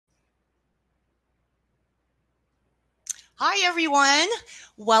Hi, everyone.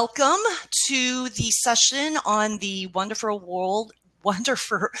 Welcome to the session on the wonderful world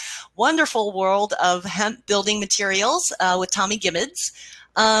of hemp building materials with Tommy Gibbons.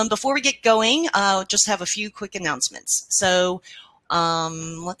 Before we get going, just have a few quick announcements. So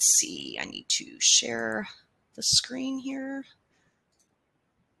let's see, I need to share the screen here.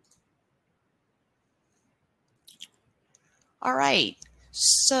 All right,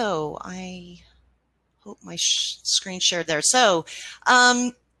 so I hope my screen shared there. So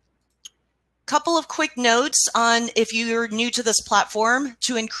couple of quick notes on if you're new to this platform.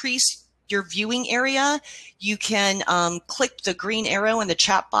 To increase your viewing area, you can click the green arrow in the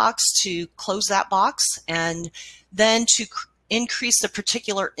chat box to close that box, and then to increase the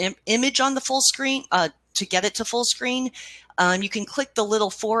particular image on the full screen, to get it to full screen, you can click the little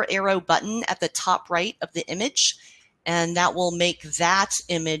 4-arrow button at the top right of the image, and that will make that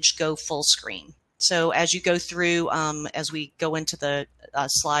image go full screen. So as you go through, as we go into the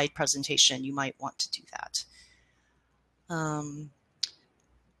slide presentation, you might want to do that.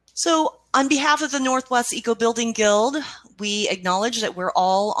 So on behalf of the Northwest Eco Building Guild, we acknowledge that we're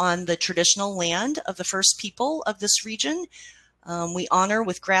all on the traditional land of the first people of this region. We honor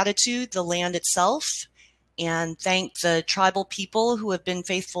with gratitude the land itself and thank the tribal people who have been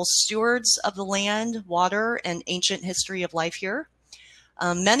faithful stewards of the land, water, and ancient history of life here.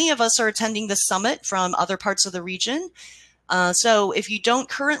 Many of us are attending this summit from other parts of the region. So if you don't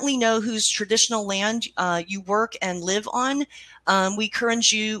currently know whose traditional land you work and live on, we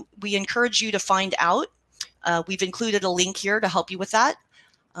encourage you to find out. We've included a link here to help you with that.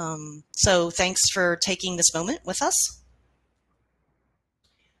 So thanks for taking this moment with us.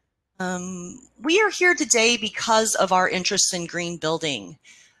 We are here today because of our interest in green building.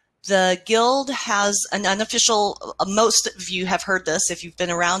 The Guild has an unofficial, most of you have heard this if you've been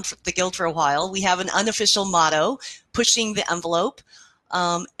around the Guild for a while, we have an unofficial motto, pushing the envelope.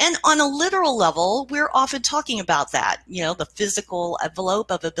 And on a literal level, we're often talking about that, you know, the physical envelope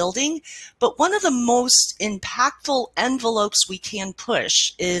of a building. But one of the most impactful envelopes we can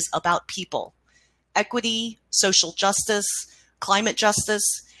push is about people, equity, social justice, climate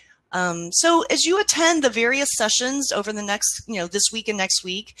justice. So as you attend the various sessions over the next, this week and next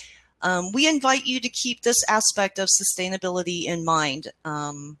week, we invite you to keep this aspect of sustainability in mind.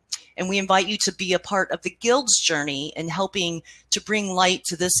 And we invite you to be a part of the Guild's journey in helping to bring light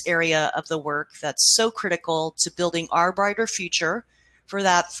to this area of the work that's so critical to building our brighter future for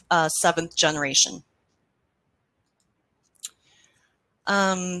that 7th generation.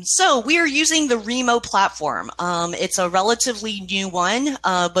 So we are using the Remo platform. It's a relatively new one,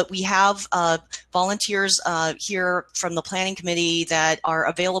 but we have volunteers here from the planning committee that are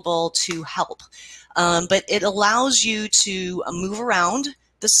available to help. But it allows you to move around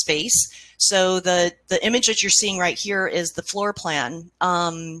the space. So the image that you're seeing right here is the floor plan.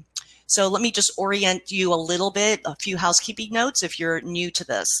 So let me just orient you a little bit, a few housekeeping notes if you're new to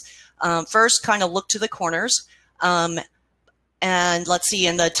this. First, kind of look to the corners. And let's see,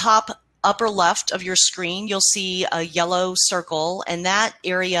 in the top upper left of your screen, you'll see a yellow circle. And that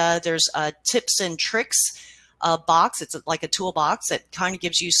area, there's a tips and tricks box. It's like a toolbox that kind of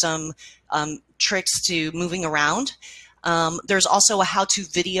gives you some tricks to moving around. There's also a how-to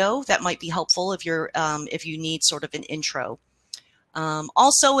video that might be helpful if you need sort of an intro.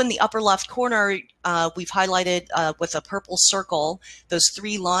 Also in the upper left corner, we've highlighted with a purple circle those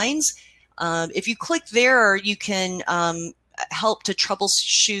 3 lines. If you click there, you can help to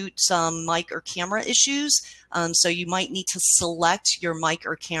troubleshoot some mic or camera issues. So you might need to select your mic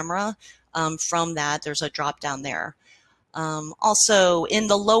or camera from that. There's a drop down there. Also in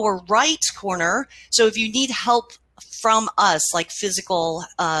the lower right corner, so if you need help from us, like physical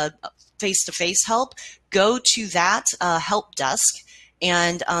face-to-face help, go to that help desk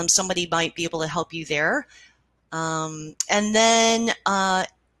and somebody might be able to help you there. And then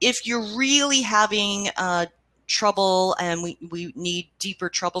if you're really having trouble and we need deeper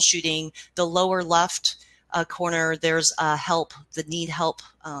troubleshooting, the lower left corner, there's a help, the need help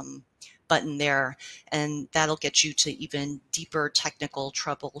button there, and that'll get you to even deeper technical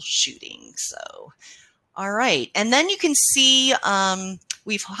troubleshooting. So, all right. And then you can see,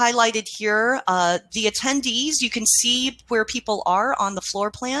 we've highlighted here the attendees. You can see where people are on the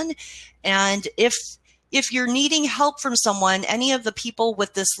floor plan. And if you're needing help from someone, any of the people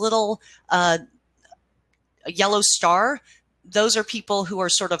with this little a yellow star, those are people who are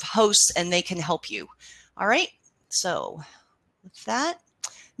sort of hosts and they can help you. All right, so with that,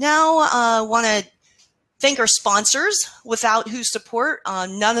 now I want to thank our sponsors, without whose support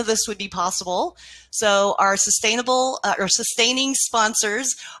none of this would be possible. So our sustaining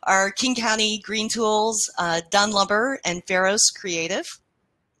sponsors are King County Green Tools, Dunn Lumber, and Farrows Creative.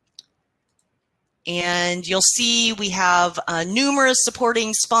 And you'll see we have numerous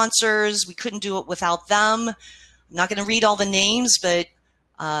supporting sponsors. We couldn't do it without them. I'm not going to read all the names, but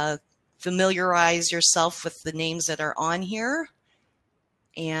familiarize yourself with the names that are on here.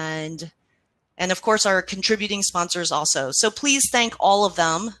 And of course, our contributing sponsors also. So please thank all of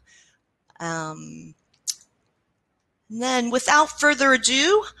them. And then without further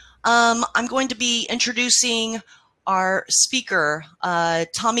ado, I'm going to be introducing our speaker,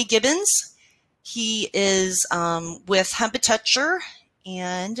 Tommy Gibbons. He is with Hempitecture,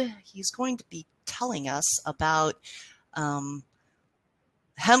 and he's going to be telling us about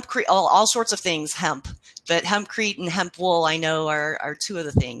hempcrete, all sorts of things hemp, but hempcrete and hemp wool I know are two of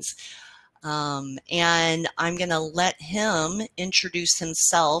the things. And I'm going to let him introduce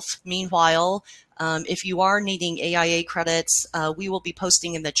himself. Meanwhile, if you are needing AIA credits, we will be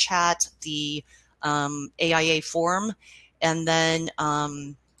posting in the chat the AIA form, and then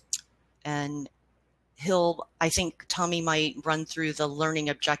and I think Tommy might run through the learning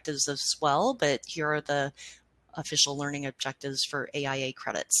objectives as well, but here are the official learning objectives for AIA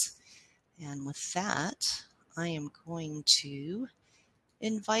credits. And with that, I am going to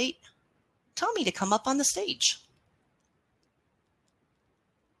invite Tommy to come up on the stage.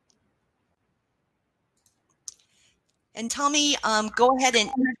 And Tommy, go ahead and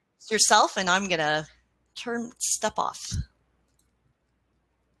introduce yourself, and I'm gonna step off.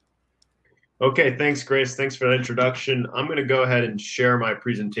 Okay, thanks, Grace. Thanks for that introduction. I'm going to go ahead and share my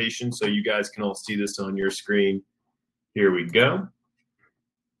presentation so you guys can all see this on your screen. Here we go.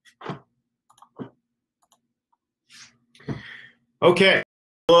 Okay,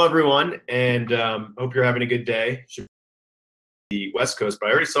 hello everyone, and hope you're having a good day. The West Coast, but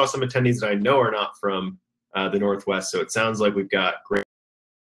I already saw some attendees that I know are not from the Northwest, so it sounds like we've got great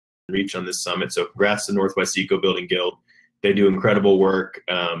reach on this summit. So congrats to Northwest Eco Building Guild. They do incredible work.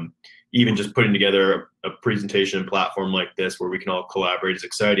 Even just putting together a presentation and platform like this where we can all collaborate is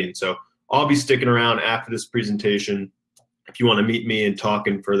exciting. So I'll be sticking around after this presentation. If you want to meet me and talk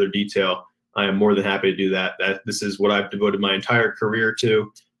in further detail, I am more than happy to do that. This is what I've devoted my entire career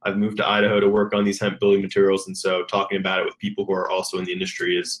to. I've moved to Idaho to work on these hemp building materials, and so talking about it with people who are also in the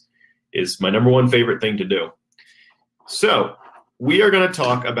industry is my #1 favorite thing to do. So we are going to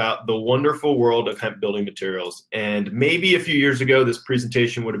talk about the wonderful world of hemp building materials. And maybe a few years ago, this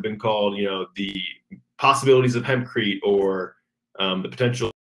presentation would have been called, the possibilities of hempcrete, or the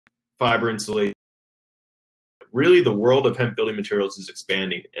potential fiber insulation. Really, the world of hemp building materials is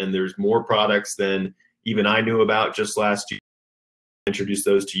expanding, and there's more products than even I knew about just last year. I introduced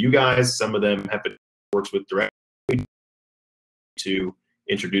those to you guys. Some of them Hempitecture works with directly to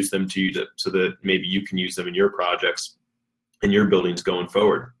introduce them to you so that maybe you can use them in your projects and your buildings going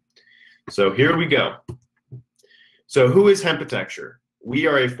forward. So here we go. So who is Hempitecture? We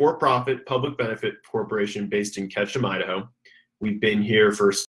are a for-profit public benefit corporation based in Ketchum, Idaho. We've been here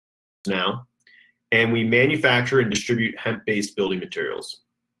for now, and we manufacture and distribute hemp-based building materials.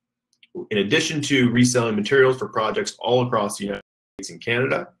 In addition to reselling materials for projects all across the United States and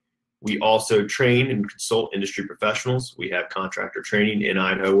Canada, we also train and consult industry professionals. We have contractor training in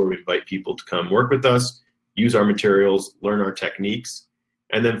Idaho where we invite people to come work with us, use our materials, learn our techniques,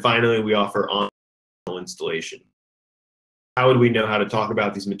 and then finally we offer on-site installation. How would we know how to talk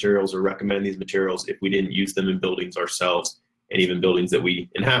about these materials or recommend these materials if we didn't use them in buildings ourselves, and even buildings that we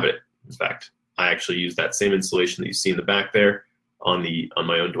inhabit? In fact, I actually use that same installation that you see in the back there on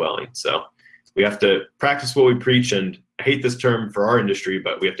my own dwelling. So we have to practice what we preach, and I hate this term for our industry,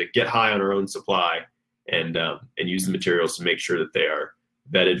 but we have to get high on our own supply and use the materials to make sure that they are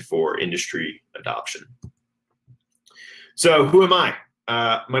vetted for industry adoption. So who am I?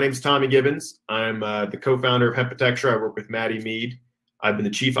 My name is Tommy Gibbons. I'm the co-founder of Hempitecture. I work with Maddie Mead. I've been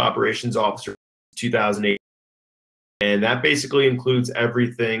the Chief Operations Officer since 2008. And that basically includes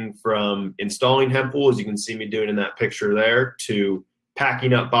everything from installing hemp wool, as you can see me doing in that picture there, to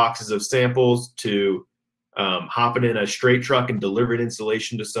packing up boxes of samples, to hopping in a straight truck and delivering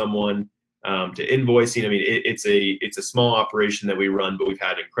insulation to someone, to invoicing. I mean, it's a small operation that we run, but we've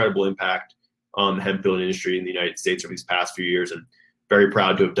had incredible impact on the hemp building industry in the United States over these past few years, and very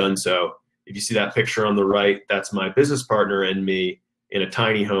proud to have done so. If you see that picture on the right, that's my business partner and me in a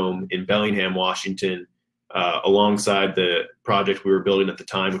tiny home in Bellingham, Washington, alongside the project we were building at the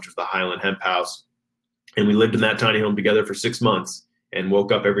time, which was the Highland Hemp House. And we lived in that tiny home together for 6 months and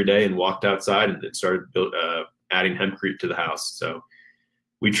woke up every day and walked outside and started adding hempcrete to the house. So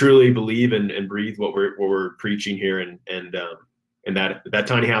we truly believe and breathe what we're preaching here, and that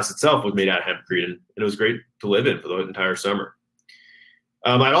tiny house itself was made out of hempcrete, and it was great to live in for the entire summer.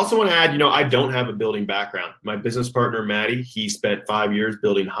 I'd also want to add, I don't have a building background. My business partner, Maddie, he spent 5 years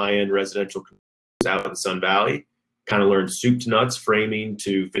building high-end residential out in the Sun Valley, kind of learned soup to nuts, framing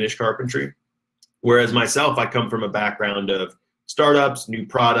to finish carpentry. Whereas myself, I come from a background of startups, new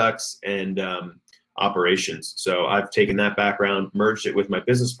products, and operations. So I've taken that background, merged it with my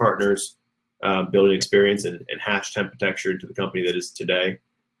business partners, building experience, and hatched Hemptecture into the company that is today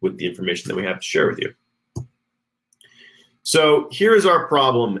with the information that we have to share with you. So here is our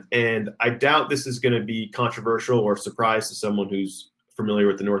problem, and I doubt this is going to be controversial or surprise to someone who's familiar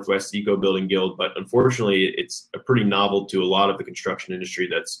with the Northwest Eco Building Guild, but unfortunately it's a pretty novel to a lot of the construction industry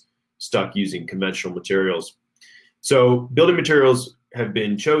that's stuck using conventional materials. So building materials have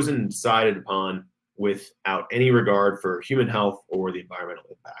been chosen and decided upon without any regard for human health or the environmental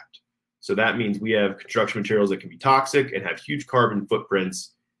impact. So that means we have construction materials that can be toxic and have huge carbon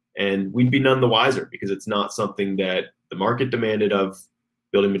footprints, and we'd be none the wiser because it's not something that the market demanded of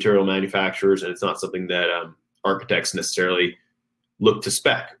building material manufacturers, and it's not something that architects necessarily look to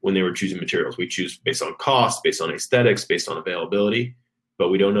spec when they were choosing materials. We choose based on cost, based on aesthetics, based on availability, but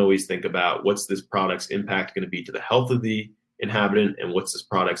we don't always think about what's this product's impact going to be to the health of the inhabitant, and what's this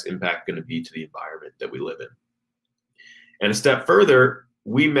product's impact going to be to the environment that we live in. And a step further,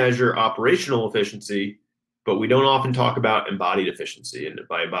 we measure operational efficiency, but we don't often talk about embodied efficiency. And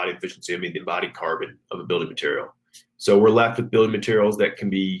by embodied efficiency, I mean the embodied carbon of a building material. So we're left with building materials that can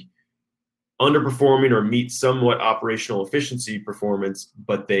be underperforming or meet somewhat operational efficiency performance,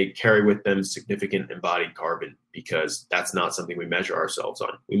 but they carry with them significant embodied carbon, because that's not something we measure ourselves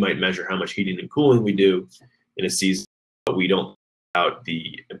on. We might measure how much heating and cooling we do in a season, but we don't think about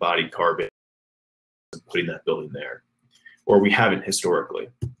the embodied carbon putting that building there, or we haven't historically.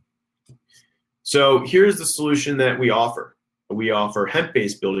 So here's the solution that we offer. We offer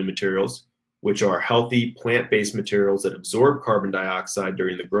hemp-based building materials, which are healthy plant-based materials that absorb carbon dioxide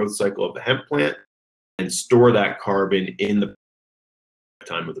during the growth cycle of the hemp plant and store that carbon in the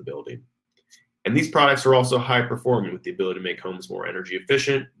time of the building. And these products are also high performing, with the ability to make homes more energy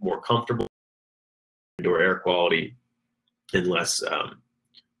efficient, more comfortable, indoor air quality, and less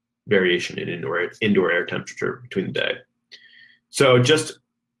variation in indoor air temperature between the day. So just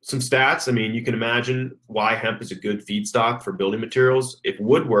some stats. I mean, you can imagine why hemp is a good feedstock for building materials. If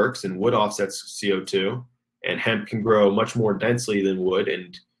wood works and wood offsets CO2, and hemp can grow much more densely than wood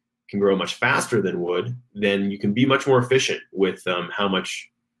and can grow much faster than wood, then you can be much more efficient with how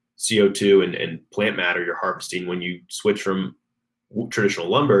much CO2 and plant matter you're harvesting when you switch from traditional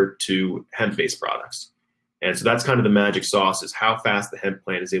lumber to hemp-based products. And so that's kind of the magic sauce, is how fast the hemp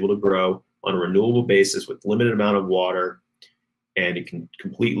plant is able to grow on a renewable basis with limited amount of water, and it can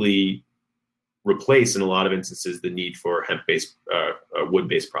completely replace, in a lot of instances, the need for hemp-based,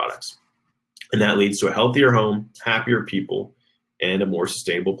 wood-based products. And that leads to a healthier home, happier people, and a more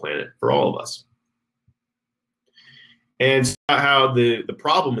sustainable planet for all of us. And how the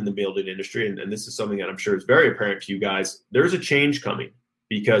problem in the building industry, and this is something that I'm sure is very apparent to you guys, there's a change coming,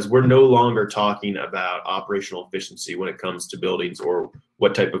 because we're no longer talking about operational efficiency when it comes to buildings, or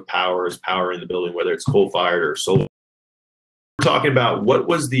what type of power is power in the building, whether it's coal-fired or solar. We're talking about what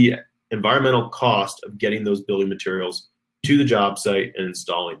was the environmental cost of getting those building materials to the job site and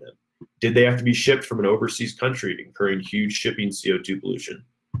installing them. Did they have to be shipped from an overseas country, incurring huge shipping CO2 pollution?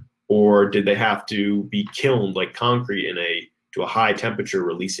 Or did they have to be kilned like concrete to a high temperature,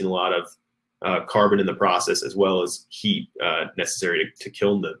 releasing a lot of carbon in the process, as well as heat necessary to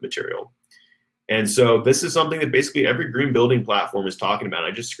kiln the material? And so this is something that basically every green building platform is talking about.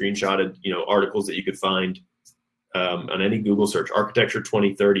 I just screenshotted articles that you could find on any Google search. Architecture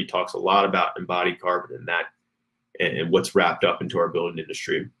 2030 talks a lot about embodied carbon and what's wrapped up into our building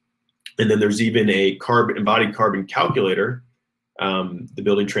industry. And then there's even a embodied carbon calculator. The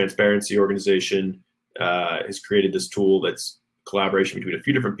Building Transparency Organization has created this tool that's collaboration between a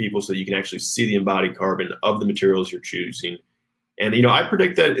few different people, so that you can actually see the embodied carbon of the materials you're choosing. And I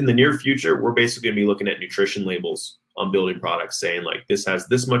predict that in the near future, we're basically going to be looking at nutrition labels on building products, saying like, this has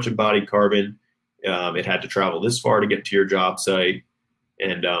this much embodied carbon, it had to travel this far to get to your job site,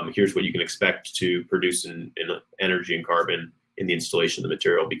 and here's what you can expect to produce in energy and carbon in the installation of the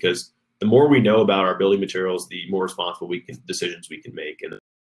material. Because the more we know about our building materials, the more responsible decisions we can make in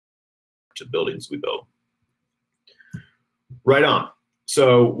the buildings we build. Right on.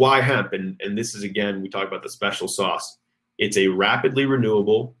 So why hemp? And this is, again, we talk about the special sauce. It's a rapidly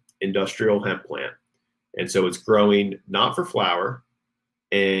renewable industrial hemp plant. And so it's growing not for flour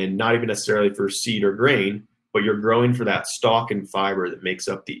and not even necessarily for seed or grain, but you're growing for that stalk and fiber that makes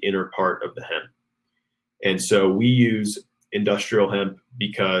up the inner part of the hemp. And so we use industrial hemp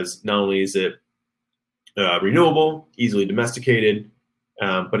because not only is it renewable, easily domesticated,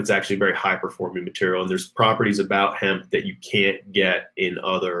 but it's actually a very high performing material. And there's properties about hemp that you can't get in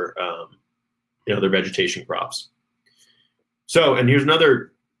other, other vegetation crops. So, and here's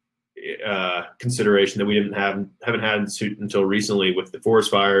another consideration that we haven't had until recently with the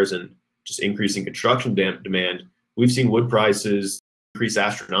forest fires and just increasing construction demand. We've seen wood prices increase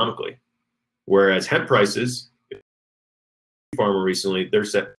astronomically, whereas hemp prices, farmer recently, they're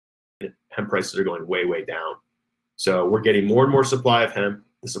set. Hemp prices are going way, way down. So we're getting more and more supply of hemp.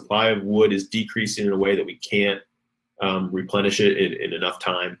 The supply of wood is decreasing in a way that we can't replenish it in enough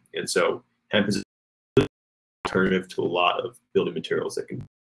time. And so hemp is an alternative to a lot of building materials that can be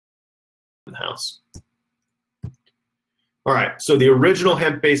in the house. All right, so the original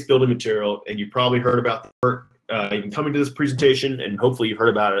hemp-based building material, and you probably heard about even coming to this presentation, and hopefully you heard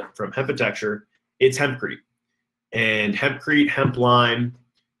about it from Hempitecture, it's hempcrete. And hempcrete, hemp lime,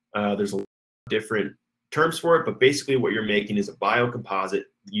 there's a lot of different terms for it, but basically what you're making is a biocomposite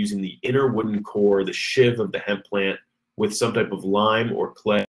using the inner wooden core, the sheath of the hemp plant, with some type of lime or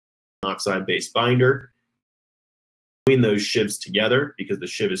clay oxide-based binder. Between those sheaths together, because the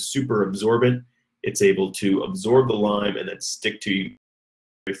sheath is super absorbent, it's able to absorb the lime and then stick to you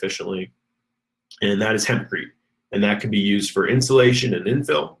very efficiently. And that is hempcrete. And that can be used for insulation and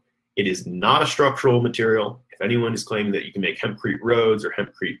infill. It is not a structural material. If anyone is claiming that you can make hempcrete roads or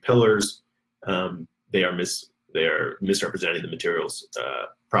hempcrete pillars, they are misrepresenting the material's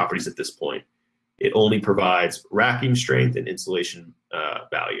properties at this point. It only provides racking strength and insulation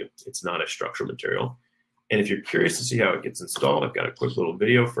value. It's not a structural material. And if you're curious to see how it gets installed, I've got a quick little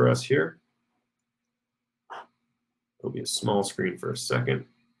video for us here. It'll be a small screen for a second.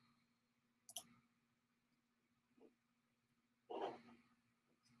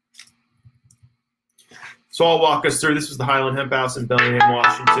 So I'll walk us through. This was the Highland Hemp House in Bellingham,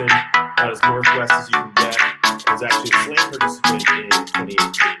 Washington, about as northwest as you can get. It was actually a slam participant in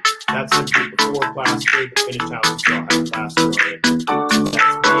 2018. That's simply before plaster. The finished house still had plaster on it.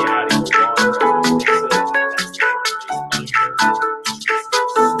 That's me adding the water.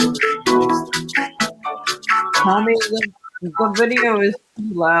 Tommy, the video is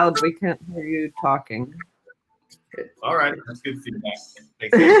too loud. We can't hear you talking. All right, that's good feedback.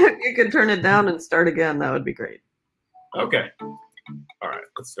 Thanks. You could turn it down and start again. That would be great. Okay. All right,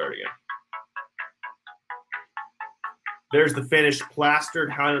 let's start again. There's the finished plastered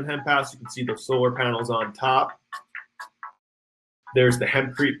Highland Hemp House. You can see the solar panels on top. There's the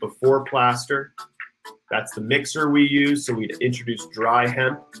hempcrete before plaster. That's the mixer we use. So we'd introduce dry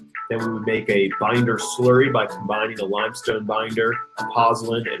hemp. Then we would make a binder slurry by combining a limestone binder, a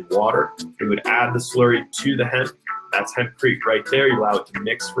pozzolan, and water. We would add the slurry to the hemp. That's hempcrete right there. You allow it to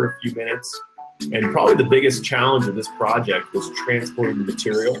mix for a few minutes. And probably the biggest challenge of this project was transporting the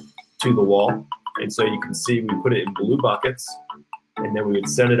material to the wall. And so you can see we put it in blue buckets, and then we would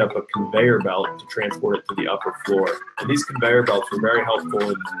send it up a conveyor belt to transport it to the upper floor. And these conveyor belts were very helpful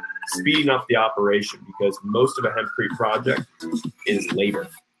in speeding up the operation because most of a hempcrete project is labor.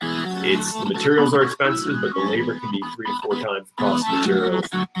 The materials are expensive, but the labor can be 3 to 4 times the cost of materials.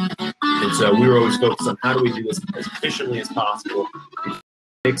 And so we were always focused on how do we do this as efficiently as possible.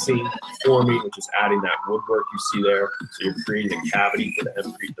 Mixing, forming, which is adding that woodwork you see there. So you're creating a cavity for the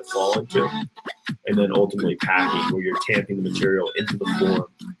hempcrete to fall into. And then ultimately packing, where you're tamping the material into the form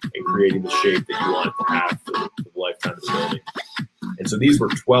and creating the shape that you want it to have for the lifetime of the building. And so these were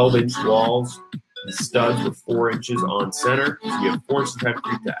 12-inch walls. The studs were 4 inches on center. So you have 4 inches of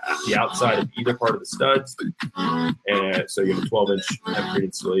hempcrete to the outside of either part of the studs. And so you have a 12-inch hempcrete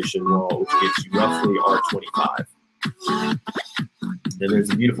installation wall, which gives you roughly R25. And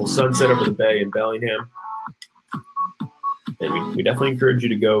there's a beautiful sunset over the bay in Bellingham. And we definitely encourage you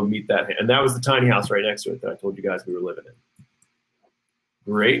to go meet that. And that was the tiny house right next to it that I told you guys we were living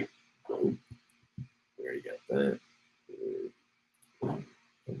in. Great. There you go. That.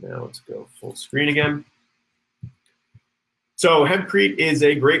 And now let's go full screen again. So hempcrete is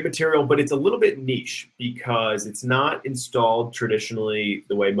a great material, but it's a little bit niche because it's not installed traditionally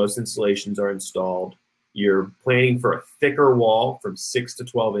the way most installations are installed. You're planning for a thicker wall from 6 to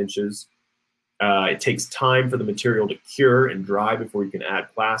 12 inches. It takes time for the material to cure and dry before you can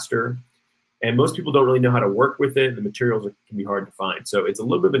add plaster. And most people don't really know how to work with it. The materials can be hard to find. So it's a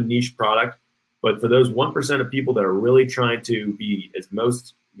little bit of a niche product. But for those 1% of people that are really trying to be as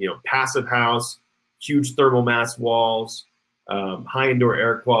most, passive house, huge thermal mass walls, high indoor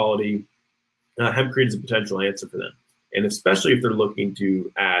air quality, hempcrete is a potential answer for them. And especially if they're looking to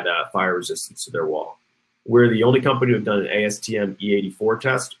add fire resistance to their wall. We're the only company to have done an ASTM E84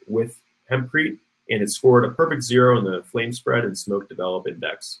 test with hempcrete, and it scored a perfect 0 in the flame spread and smoke develop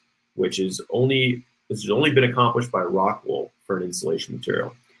index, which is only been accomplished by rock wool for an insulation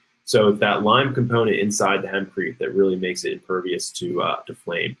material. So it's that lime component inside the hempcrete that really makes it impervious to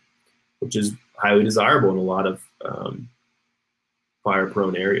flame, which is highly desirable in a lot of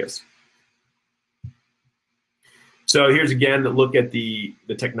fire-prone areas. So here's again the look at the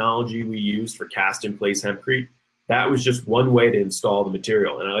technology we used for cast-in-place hempcrete. That was just one way to install the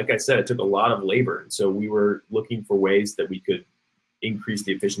material. And like I said, it took a lot of labor. And so we were looking for ways that we could increase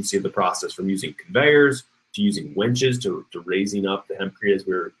the efficiency of the process, from using conveyors to using winches to raising up the hempcrete as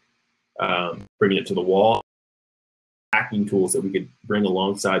we were bringing it to the wall. Packing tools that we could bring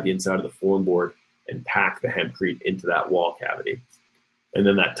alongside the inside of the form board and pack the hempcrete into that wall cavity. And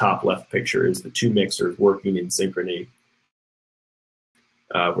then that top left picture is the two mixers working in synchrony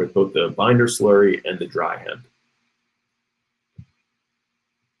with both the binder slurry and the dry hemp.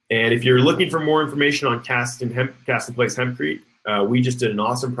 And if you're looking for more information on cast-in-place hempcrete, we just did an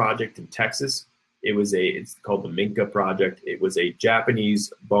awesome project in Texas. It's called the Minka project. It was a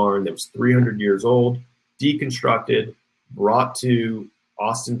Japanese barn that was 300 years old, deconstructed, brought to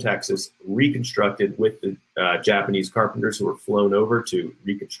Austin, Texas, reconstructed with the Japanese carpenters who were flown over to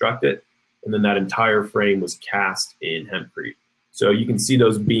reconstruct it. And then that entire frame was cast in hempcrete. So you can see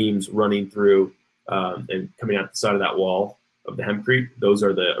those beams running through and coming out the side of that wall of the hempcrete. Those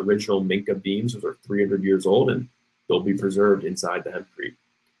are the original Minka beams. Those are 300 years old, and they'll be preserved inside the hempcrete.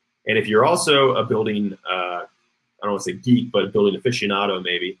 And if you're also a building, I don't want to say geek, but a building aficionado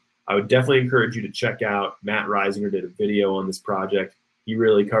maybe, I would definitely encourage you to check out Matt Reisinger did a video on this project. He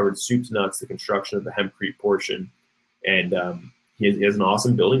really covered soup to nuts the construction of the hempcrete portion, and he has an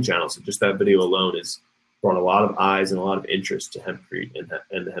awesome building channel. So just that video alone has brought a lot of eyes and a lot of interest to hempcrete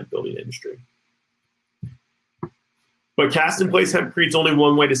and the hemp building industry. But cast-in-place hempcrete is only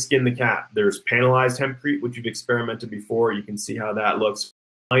one way to skin the cat. There's panelized hempcrete, which you've experimented before. You can see how that looks.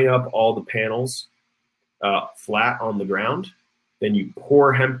 Line up all the panels flat on the ground. Then you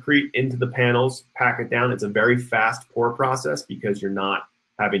pour hempcrete into the panels, pack it down. It's a very fast pour process because you're not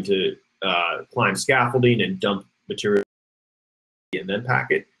having to climb scaffolding and dump material and then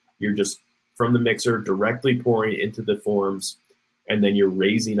pack it. You're just from the mixer directly pouring into the forms, and then you're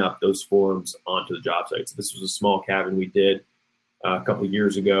raising up those forms onto the job site. So this was a small cabin we did a couple of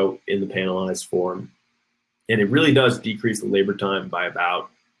years ago in the panelized form, and it really does decrease the labor time by about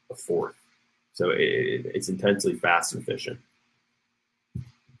a fourth. So it's intensely fast and efficient.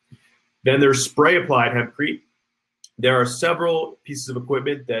 Then there's spray applied hempcrete. There are several pieces of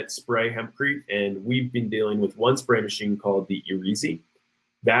equipment that spray hempcrete, and we've been dealing with one spray machine called the Irizi.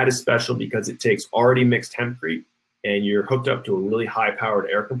 That is special because it takes already mixed hempcrete, and you're hooked up to a really high-powered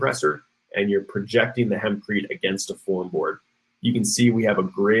air compressor, and you're projecting the hempcrete against a form board. You can see we have a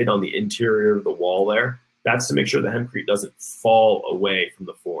grid on the interior of the wall there. That's to make sure the hempcrete doesn't fall away from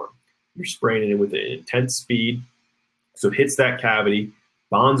the form. You're spraying it in with an intense speed, so it hits that cavity,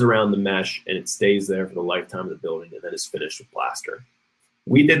 bonds around the mesh, and it stays there for the lifetime of the building, and then is finished with plaster.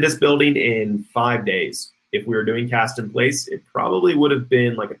 We did this building in 5 days. If we were doing cast in place, it probably would have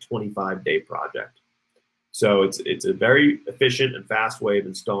been like a 25-day project. So it's a very efficient and fast way of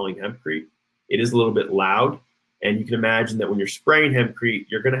installing hempcrete. It is a little bit loud, and you can imagine that when you're spraying hempcrete,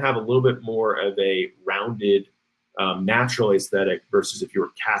 you're going to have a little bit more of a rounded, natural aesthetic versus if you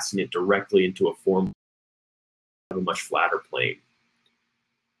were casting it directly into a form of a much flatter plane.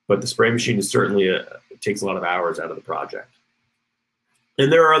 But the spray machine is certainly it takes a lot of hours out of the project.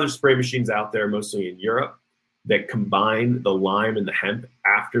 And there are other spray machines out there, mostly in Europe, that combine the lime and the hemp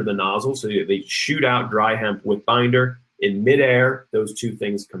after the nozzle. So they shoot out dry hemp with binder in midair, those two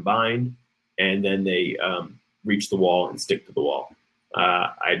things combined, and then they reach the wall and stick to the wall.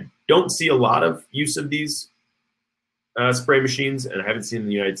 I don't see a lot of use of these spray machines, and I haven't seen them in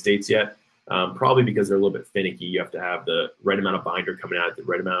the United States yet. Probably because they're a little bit finicky. You have to have the right amount of binder coming out, the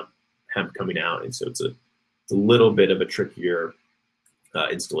right amount of hemp coming out, and so it's a little bit of a trickier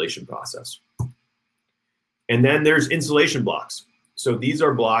installation process. And then there's insulation blocks. So these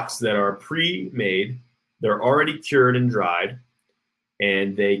are blocks that are pre-made. They're already cured and dried,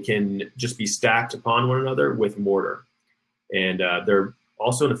 and they can just be stacked upon one another with mortar. And they're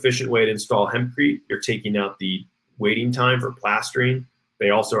also an efficient way to install hempcrete. You're taking out the waiting time for plastering.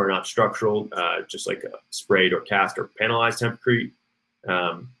 They also are not structural, just like a sprayed or cast or panelized hempcrete,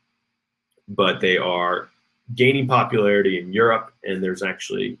 but they are gaining popularity in Europe, and there's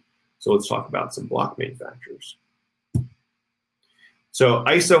actually, so let's talk about some block manufacturers. So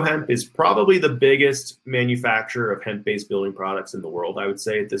IsoHemp is probably the biggest manufacturer of hemp-based building products in the world, I would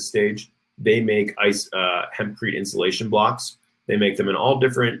say at this stage. they make hempcrete insulation blocks. They make them in all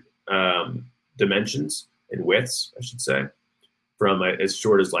different dimensions and widths, I should say, from as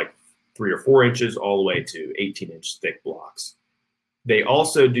short as like 3 or 4 inches all the way to 18-inch thick blocks. They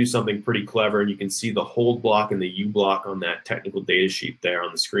also do something pretty clever, and you can see the hold block and the U block on that technical data sheet there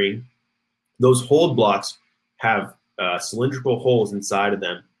on the screen. Those hold blocks have cylindrical holes inside of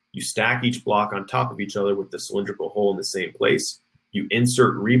them. You stack each block on top of each other with the cylindrical hole in the same place. You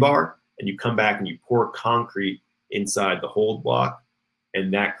insert rebar, and you come back and you pour concrete inside the hold block,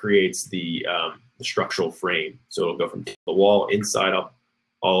 and that creates the structural frame. So it'll go from the wall inside up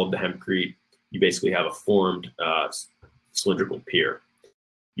all of the hempcrete. You basically have a formed cylindrical pier.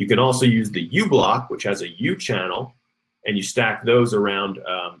 You can also use the U block, which has a U channel, and you stack those around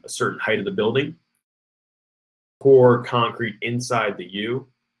a certain height of the building. Pour concrete inside the U,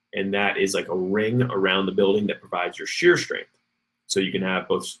 and that is like a ring around the building that provides your shear strength. So you can have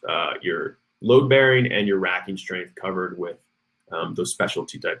both your load bearing and your racking strength covered with those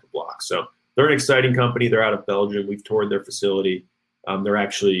specialty type of blocks. So they're an exciting company. They're out of Belgium. We've toured their facility. They're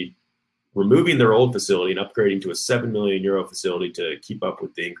actually removing their old facility and upgrading to a €7 million facility to keep up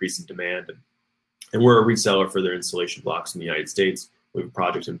with the increase in demand. And we're a reseller for their insulation blocks in the United States. We have a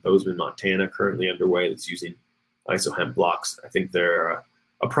project in Bozeman, Montana currently underway that's using iso-hemp blocks. I think they're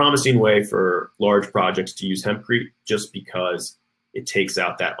a promising way for large projects to use hempcrete just because it takes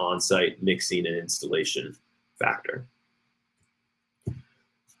out that on-site mixing and installation factor.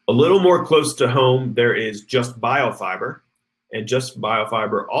 A little more close to home, there is Just Biofiber. And Just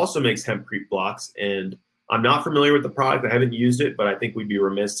Biofiber also makes hempcrete blocks. And I'm not familiar with the product. I haven't used it, but I think we'd be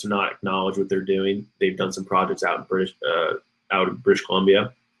remiss to not acknowledge what they're doing. They've done some projects out in British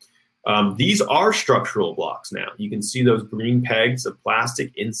Columbia. These are structural blocks now. You can see those green pegs of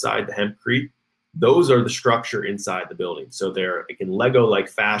plastic inside the hempcrete. Those are the structure inside the building. So they're in Lego-like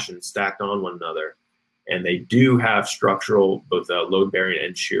fashion stacked on one another. And they do have structural, both load bearing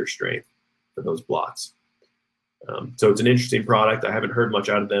and shear strength for those blocks. So it's an interesting product. I haven't heard much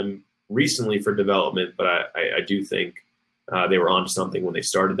out of them recently for development, but I do think they were onto something when they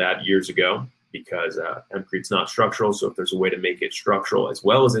started that years ago, because hempcrete's not structural. So if there's a way to make it structural as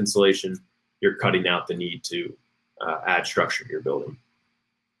well as insulation, you're cutting out the need to add structure to your building.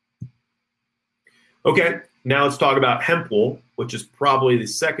 Okay, now let's talk about hemp wool, which is probably the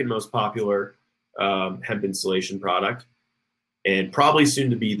second most popular hemp insulation product, and probably soon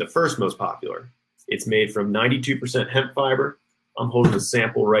to be the first most popular. It's made from 92% hemp fiber. I'm holding a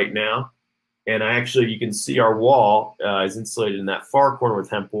sample right now, and you can see our wall is insulated in that far corner with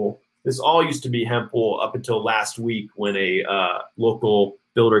hemp wool. This all used to be hemp wool up until last week when a local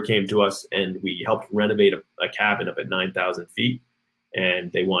builder came to us and we helped renovate a cabin up at 9,000 feet.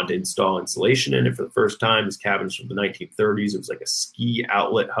 And they wanted to install insulation in it for the first time. This cabin's from the 1930s. It was like a ski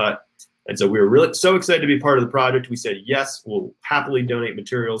outlet hut. And so we were really so excited to be part of the project. We said, yes, we'll happily donate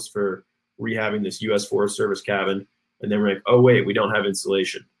materials for rehabbing this U.S. Forest Service cabin. And then we're like, oh, wait, we don't have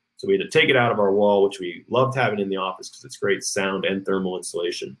insulation. So we had to take it out of our wall, which we loved having in the office because it's great sound and thermal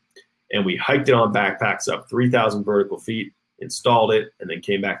insulation. And we hiked it on backpacks up 3,000 vertical feet, installed it, and then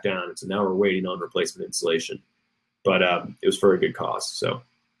came back down. And so now we're waiting on replacement insulation. But it was for a good cause, so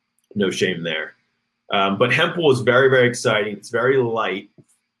no shame there. But hemp wool is very, very exciting. It's very light.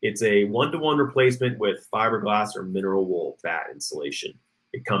 It's a one-to-one replacement with fiberglass or mineral wool vat insulation.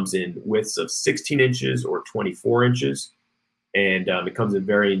 It comes in widths of 16 inches or 24 inches, and it comes in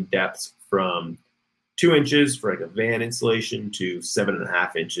varying depths from 2 inches for like a van insulation to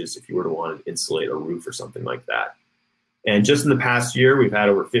 7.5 inches if you were to want to insulate a roof or something like that. And just in the past year, we've had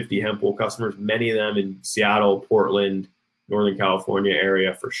over 50 hemp wool customers, many of them in Seattle, Portland, Northern California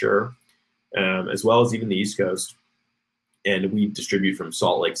area for sure, as well as even the East Coast. And we distribute from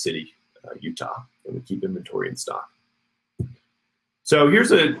Salt Lake City, Utah, and we keep inventory in stock. So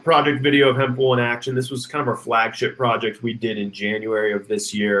here's a project video of hemp wool in action. This was kind of our flagship project we did in January of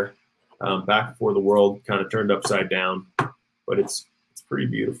this year, back before the world kind of turned upside down. But it's pretty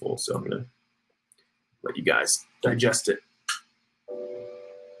beautiful, so I'm going to let you guys digest it.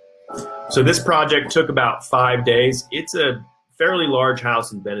 So this project took about 5 days. It's a fairly large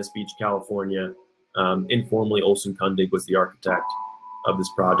house in Venice Beach, California. Informally, Olson Kundig was the architect of this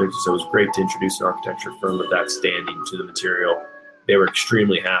project, so it was great to introduce an architecture firm with that standing to the material. They were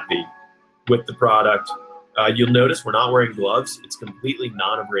extremely happy with the product. You'll notice we're not wearing gloves. It's completely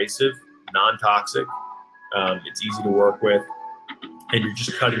non-abrasive, non-toxic. It's easy to work with, and you're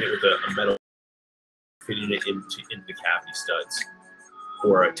just cutting it with a metal, fitting it into the cavity studs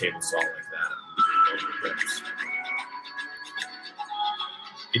or a table saw like that.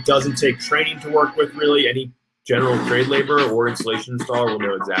 It doesn't take training to work with, really. Any general trade laborer or installation installer will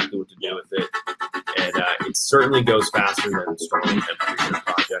know exactly what to do with it. And it certainly goes faster than installing a hempcrete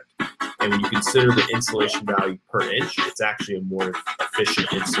project. And when you consider the insulation value per inch, it's actually a more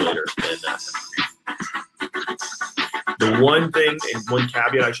efficient insulator than hempcrete. The one thing and one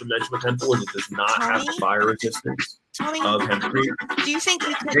caveat I should mention with hempel is it does not have the fire resistance of hempcrete. Do you think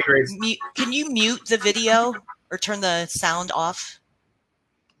you can you mute the video or turn the sound off?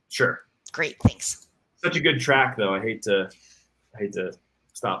 Sure. Great, thanks. Such a good track, though. I hate to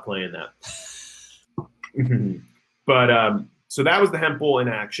stop playing that. But so that was the hempel in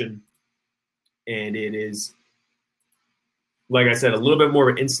action, and it is, like I said, a little bit more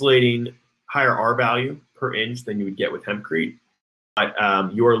of an insulating, higher R value per inch than you would get with hempcrete.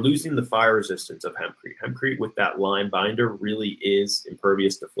 But you are losing the fire resistance of hempcrete. Hempcrete with that lime binder really is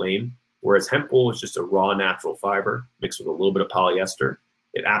impervious to flame, whereas hempel is just a raw natural fiber mixed with a little bit of polyester.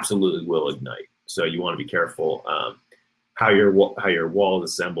 It absolutely will ignite. So you want to be careful how your wall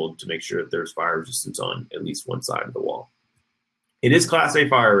is assembled to make sure that there's fire resistance on at least one side of the wall. It is Class A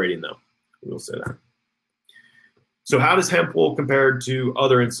fire rating, though. We will say that. So how does hempel compare to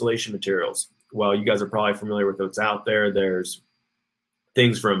other insulation materials? Well, you guys are probably familiar with what's out there. There's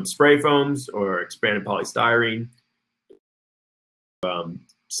things from spray foams or expanded polystyrene,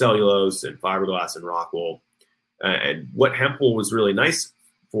 cellulose and fiberglass and rock wool. And what hempel was really nice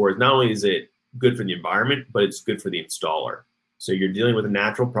for is not only is it good for the environment, but it's good for the installer. So you're dealing with a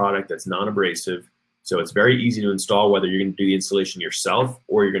natural product that's non-abrasive. So it's very easy to install, whether you're going to do the installation yourself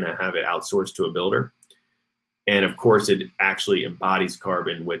or you're going to have it outsourced to a builder. And of course, it actually embodies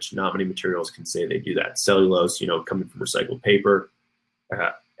carbon, which not many materials can say they do that. Cellulose, coming from recycled paper,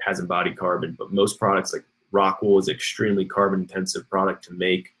 has embodied carbon, but most products like rock wool is an extremely carbon-intensive product to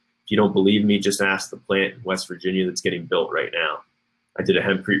make. If you don't believe me, just ask the plant in West Virginia that's getting built right now. I did a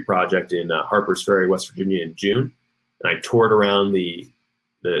hempcrete project in Harpers Ferry, West Virginia in June, and I toured around the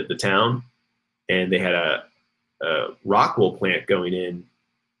town, and they had a rock wool plant going in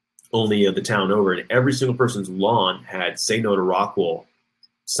only the town over, and every single person's lawn had "Say No to Rock Wool"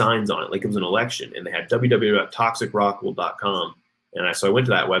 signs on it, like it was an election, and they had www.toxicrockwool.com, and so I went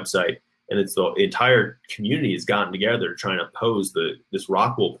to that website, and it's the entire community has gotten together trying to oppose this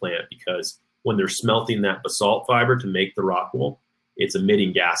rock wool plant, because when they're smelting that basalt fiber to make the rock wool, it's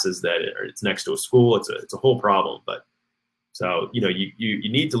emitting gases it's next to a school. It's a whole problem. But so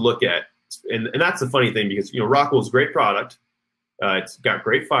you need to look at, and that's the funny thing, because rock wool is a great product. It's got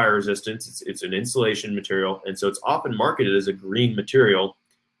great fire resistance. It's an insulation material, and so it's often marketed as a green material.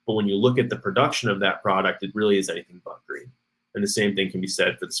 But when you look at the production of that product, it really is anything but green. And the same thing can be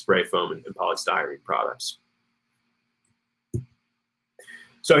said for the spray foam and polystyrene products.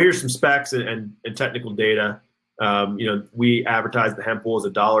 So here's some specs and technical data. We advertise the hempel as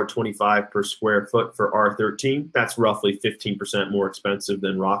 $1.25 per square foot for R13. That's roughly 15% more expensive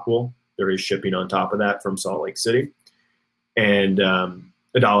than rock wool. There is shipping on top of that from Salt Lake City. And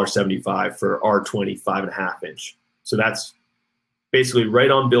 $1.75 for R20 5.5 inch. So that's basically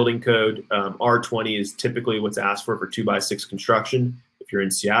right on building code. R20 is typically what's asked for 2x6 construction. If you're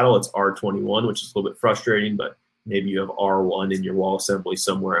in Seattle, it's R21, which is a little bit frustrating, but maybe you have R1 in your wall assembly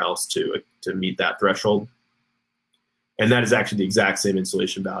somewhere else to meet that threshold. And that is actually the exact same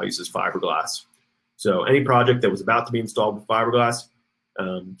insulation values as fiberglass. So any project that was about to be installed with fiberglass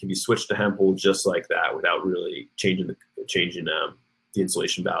can be switched to hempel just like that without really changing the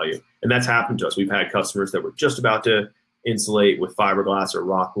insulation value. And that's happened to us. We've had customers that were just about to insulate with fiberglass or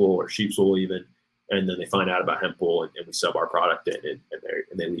rock wool or sheep's wool even, and then they find out about hempel and we sub our product in and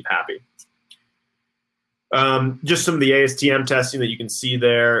they leave happy. Just some of the ASTM testing that you can see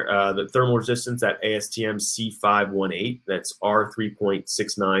there. The thermal resistance at ASTM C518, that's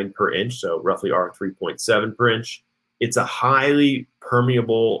R3.69 per inch, so roughly R3.7 per inch. It's a highly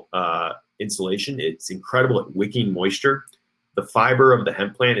permeable insulation. It's incredible at wicking moisture. The fiber of the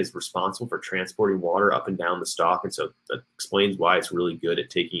hemp plant is responsible for transporting water up and down the stalk, and so that explains why it's really good at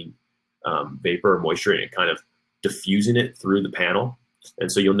taking vapor or moisture and kind of diffusing it through the panel.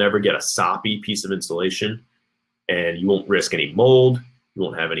 And so you'll never get a soppy piece of insulation, and you won't risk any mold. You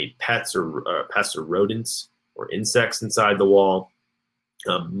won't have any pests or rodents or insects inside the wall.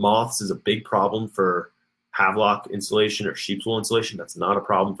 Moths is a big problem for Havelock insulation or sheep's wool insulation. That's not a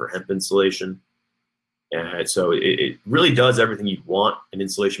problem for hemp insulation. So it really does everything you'd want an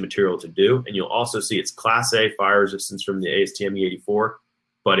insulation material to do. And you'll also see it's Class A fire resistance from the ASTM E84,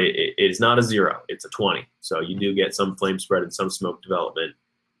 but it is not a 0, it's a 20. So you do get some flame spread and some smoke development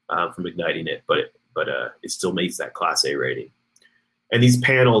from igniting it, but it still makes that Class A rating. And these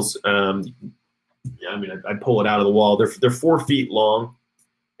panels, I pull it out of the wall. They're 4 feet long,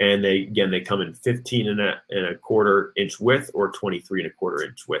 And they come in 15.25 inch width or 23.25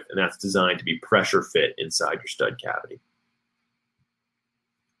 inch width, and that's designed to be pressure fit inside your stud cavity.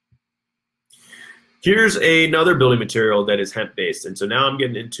 Here's another building material that is hemp-based, and so now I'm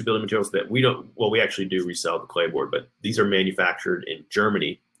getting into building materials that we don't, well, we actually do resell the clay board, but these are manufactured in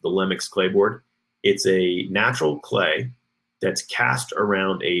Germany, the Lemix clay board. It's a natural clay that's cast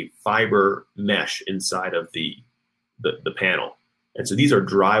around a fiber mesh inside of the panel. And so these are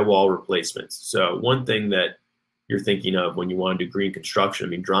drywall replacements. So one thing that you're thinking of when you want to do green construction, I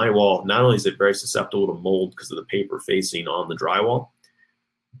mean, drywall, not only is it very susceptible to mold because of the paper facing on the drywall,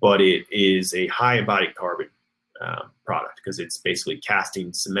 but it is a high embodied carbon product because it's basically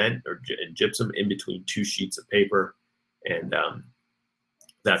casting cement and gypsum in between two sheets of paper. And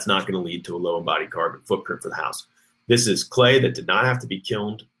that's not going to lead to a low embodied carbon footprint for the house. This is clay that did not have to be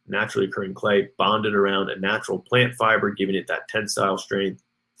kilned, naturally occurring clay bonded around a natural plant fiber, giving it that tensile strength.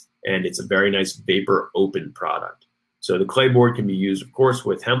 And it's a very nice vapor open product. So the clay board can be used, of course,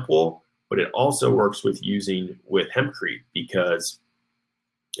 with hemp wool, but it also works with hempcrete because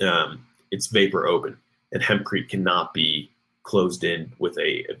it's vapor open, and hempcrete cannot be closed in with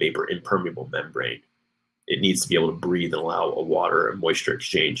a vapor impermeable membrane. It needs to be able to breathe and allow a water and moisture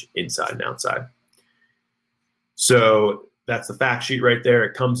exchange inside and outside. So that's the fact sheet right there.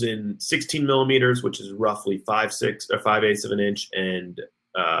 It comes in 16 millimeters, which is roughly 5/8 of an inch, and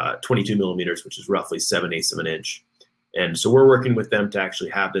 22 millimeters, which is roughly 7/8 of an inch. And so we're working with them to actually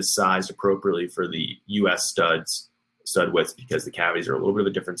have this sized appropriately for the U.S. stud widths because the cavities are a little bit of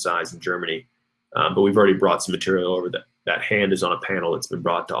a different size in Germany. But we've already brought some material over. That hand is on a panel that's been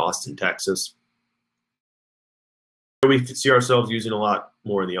brought to Austin, Texas. We see ourselves using a lot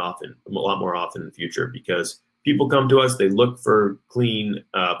more often in the future because people come to us, they look for clean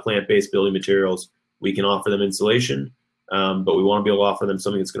plant-based building materials. We can offer them insulation, but we want to be able to offer them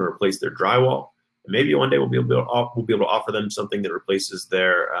something that's going to replace their drywall. And maybe one day we'll be able to offer them something that replaces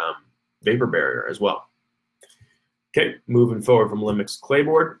their vapor barrier as well. Okay, moving forward from Lemix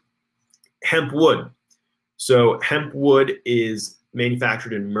clay-board, hemp wood. So hemp wood is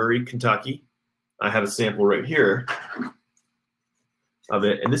manufactured in Murray, Kentucky. I have a sample right here of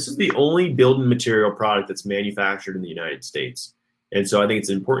it, and this is the only building material product that's manufactured in the United States. And so I think it's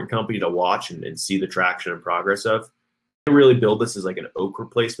an important company to watch and see the traction and progress of. To really build this as like an oak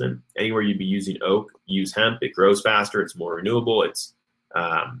replacement. Anywhere you'd be using oak, use hemp. It grows faster, it's more renewable, it's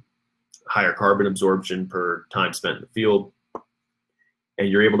higher carbon absorption per time spent in the field. And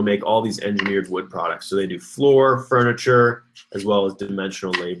you're able to make all these engineered wood products. So they do floor, furniture, as well as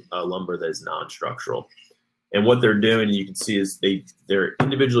dimensional lumber that is non-structural. And what they're doing, you can see, is they're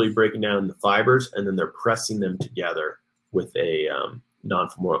individually breaking down the fibers and then they're pressing them together with a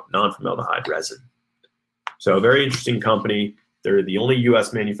non-formaldehyde resin. So a very interesting company. They're the only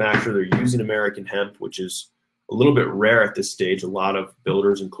U.S. manufacturer. They're using American hemp, which is a little bit rare at this stage. A lot of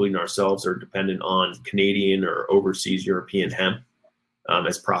builders, including ourselves, are dependent on Canadian or overseas European hemp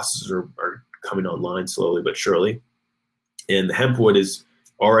as processes are coming online slowly but surely. And the hemp wood is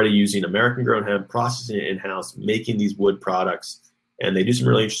already using American-grown hemp, processing it in-house, making these wood products. And they do some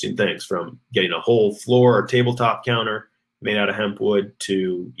really interesting things, from getting a whole floor or tabletop counter made out of hemp wood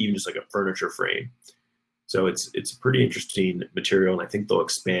to even just like a furniture frame. So it's a pretty interesting material, and I think they'll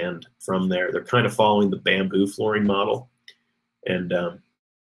expand from there. They're kind of following the bamboo flooring model. And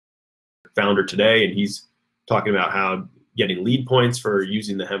founder today, and he's talking about how getting lead points for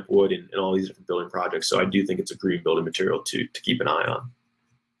using the hemp wood in all these different building projects. So I do think it's a green building material to keep an eye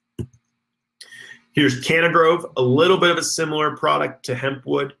on. Here's Canagrove, a little bit of a similar product to hemp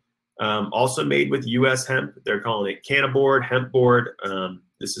wood, also made with U.S. hemp. They're calling it Canaboard, hemp board.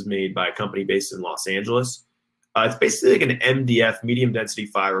 This is made by a company based in Los Angeles. It's basically like an MDF, medium density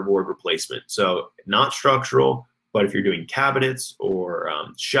fiberboard replacement. So not structural, but if you're doing cabinets or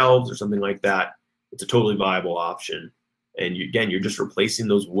shelves or something like that, it's a totally viable option. And again, you're just replacing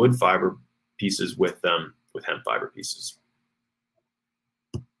those wood fiber pieces with hemp fiber pieces.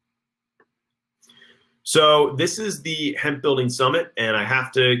 So this is the Hemp Building Summit, and I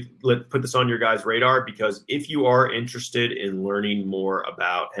have to put this on your guys' radar because if you are interested in learning more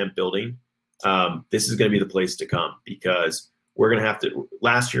about hemp building, this is going to be the place to come, because we're going to have to.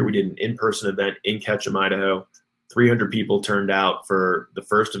 Last year we did an in-person event in Ketchum, Idaho. 300 people turned out for the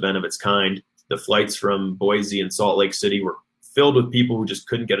first event of its kind. The flights from Boise and Salt Lake City were filled with people who just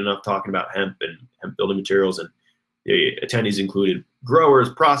couldn't get enough talking about hemp and hemp building materials. And the attendees included growers,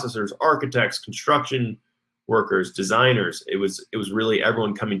 processors, architects, construction workers, designers. It was really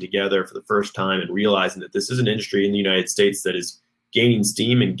everyone coming together for the first time and realizing that this is an industry in the United States that is gaining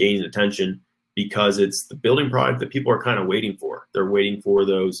steam and gaining attention. because it's the building product that people are kind of waiting for. They're waiting for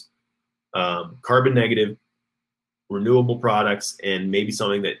those carbon negative, renewable products, and maybe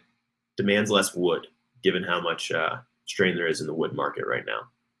something that demands less wood, given how much strain there is in the wood market right now.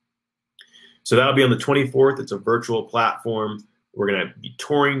 So that'll be on the 24th. It's a virtual platform. We're going to be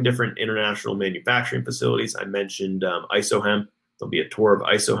touring different international manufacturing facilities. I mentioned IsoHemp. There'll be a tour of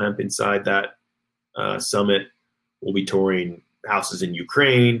IsoHemp inside that summit. We'll be touring houses in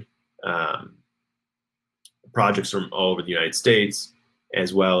Ukraine, projects from all over the United States,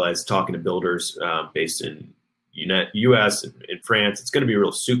 as well as talking to builders based in US and in France. It's going to be a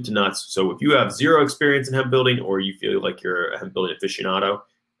real soup to nuts. So if you have zero experience in hemp building, or you feel like you're a hemp building aficionado,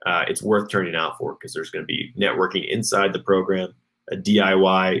 it's worth turning out for, because there's going to be networking inside the program, a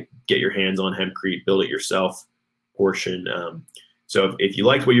DIY, get your hands on hempcrete, build it yourself portion. So if you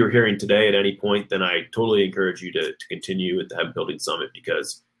liked what you were hearing today at any point, then I totally encourage you to continue at the Hemp Building Summit,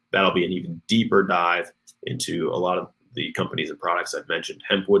 because that'll be an even deeper dive into a lot of the companies and products I've mentioned.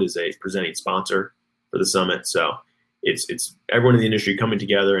 Hempwood is a presenting sponsor for the summit, so it's everyone in the industry coming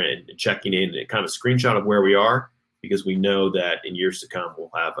together and checking in, and kind of a screenshot of where we are, because we know that in years to come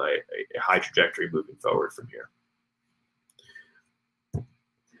we'll have a high trajectory moving forward from here.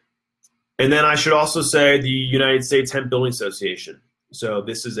 And then I should also say the United States Hemp Building Association. So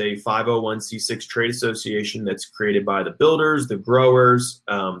this is a 501c6 trade association that's created by the builders, the growers,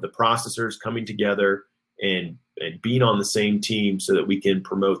 the processors coming together and being on the same team, so that we can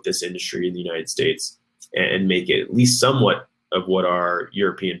promote this industry in the United States and make it at least somewhat of what our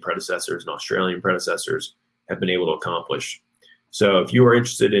European predecessors and Australian predecessors have been able to accomplish. So if you are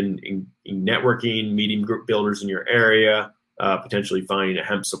interested in networking, meeting group builders in your area, potentially finding a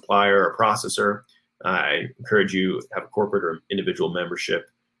hemp supplier or processor, I encourage you to have a corporate or individual membership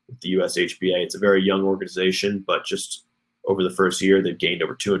with the USHBA. It's a very young organization, but just over the first year, they've gained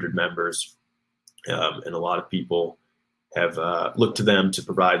over 200 members, and a lot of people have looked to them to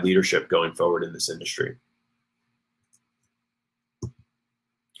provide leadership going forward in this industry.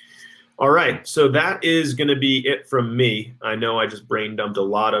 All right, so that is going to be it from me. I know I just brain dumped a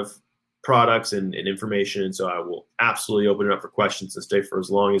lot of products and information, and so I will absolutely open it up for questions and stay for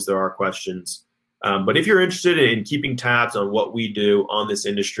as long as there are questions. But if you're interested in keeping tabs on what we do on this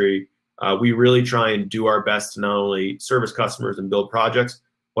industry, we really try and do our best to not only service customers and build projects,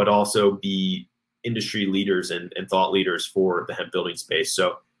 but also be industry leaders and thought leaders for the hemp building space.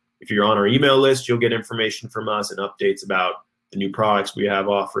 So if you're on our email list, you'll get information from us and updates about the new products we have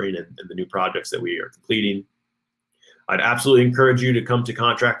offering and the new projects that we are completing. I'd absolutely encourage you to come to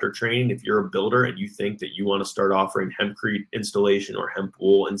contractor training if you're a builder and you think that you want to start offering hempcrete installation or hemp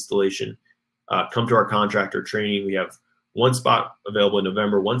wool installation. Come to our contractor training. We have one spot available in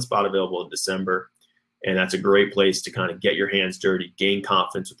November, one spot available in December, and that's a great place to kind of get your hands dirty, gain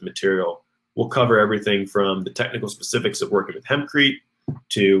confidence with the material. We'll cover everything from the technical specifics of working with hempcrete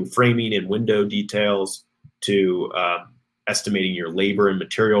to framing and window details to estimating your labor and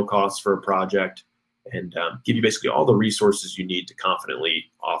material costs for a project, and give you basically all the resources you need to confidently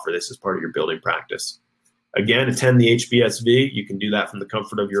offer this as part of your building practice. Again, attend the HBSV. You can do that from the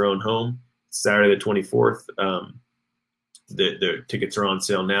comfort of your own home. Saturday the 24th. The tickets are on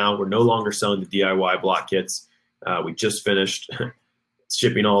sale now. We're no longer selling the DIY block kits. We just finished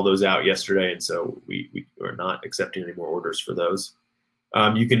shipping all those out yesterday, and so we are not accepting any more orders for those.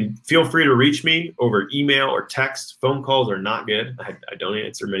 You can feel free to reach me over email or text. Phone calls are not good. I don't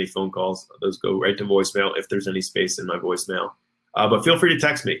answer many phone calls. Those go right to voicemail if there's any space in my voicemail. But feel free to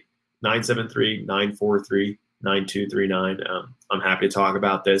text me, 973-943-9239. I'm happy to talk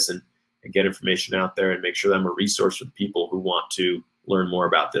about this and get information out there and make sure that I'm a resource for the people who want to learn more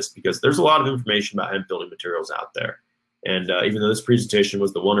about this, because there's a lot of information about hemp building materials out there. And even though this presentation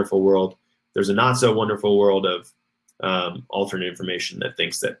was the wonderful world, there's a not so wonderful world of alternate information that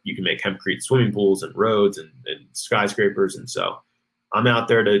thinks that you can make hempcrete swimming pools and roads and skyscrapers. And so I'm out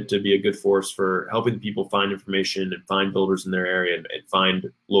there to be a good force for helping people find information and find builders in their area and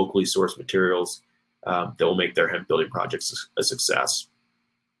find locally sourced materials that will make their hemp building projects a success.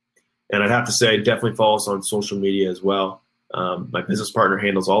 And I'd have to say, definitely follow us on social media as well. My business partner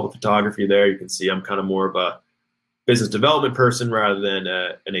handles all the photography there. You can see I'm kind of more of a business development person rather than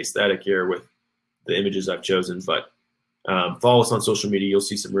an aesthetic here with the images I've chosen. But follow us on social media. You'll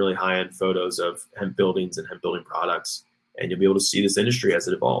see some really high-end photos of hemp buildings and hemp building products, and you'll be able to see this industry as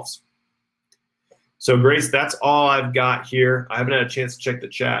it evolves. So Grace, that's all I've got here. I haven't had a chance to check the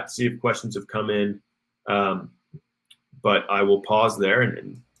chat, see if questions have come in, but I will pause there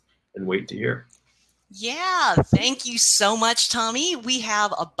and wait to hear. Yeah, thank you so much, Tommy. We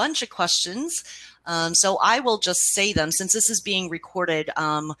have a bunch of questions. So I will just say them. Since this is being recorded,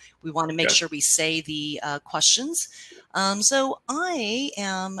 we want to make sure we say the questions. So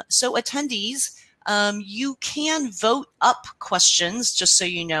attendees, you can vote up questions, just so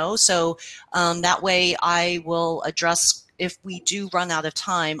you know. So that way I will address, if we do run out of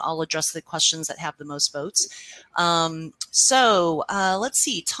time, I'll address the questions that have the most votes. Let's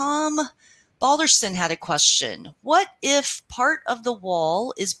see, Tom Balderston had a question. What if part of the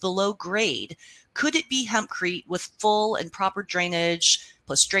wall is below grade? Could it be hempcrete with full and proper drainage,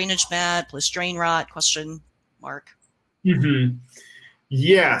 plus drainage mat, plus drain rot? Question mark. Mm-hmm.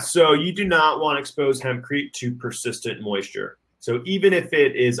 Yeah, so you do not want to expose hempcrete to persistent moisture. So even if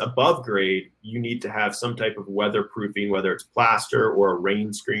it is above grade, you need to have some type of weatherproofing, whether it's plaster or a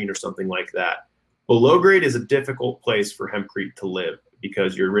rain screen or something like that. Below grade is a difficult place for hempcrete to live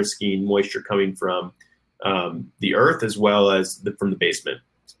because you're risking moisture coming from the earth as well as from the basement,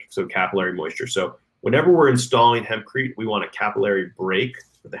 so capillary moisture. So whenever we're installing hempcrete, we want a capillary break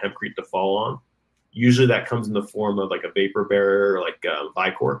for the hempcrete to fall on. Usually that comes in the form of like a vapor barrier, or like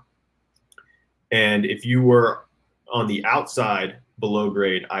Vicor. And if you were on the outside below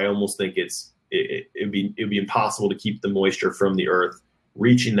grade, I almost think it'd be impossible to keep the moisture from the earth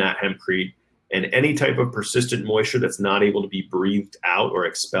reaching that hempcrete. And any type of persistent moisture that's not able to be breathed out or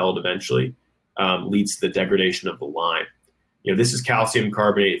expelled eventually leads to the degradation of the lime. You know, this is calcium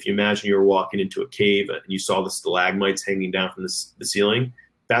carbonate. If you imagine you were walking into a cave and you saw the stalagmites hanging down from the ceiling,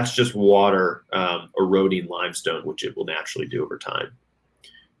 that's just water eroding limestone, which it will naturally do over time.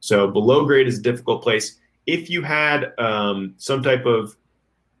 So below grade is a difficult place. If you had some type of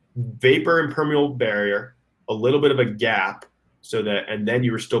vapor impermeable barrier, a little bit of a gap, so that, and then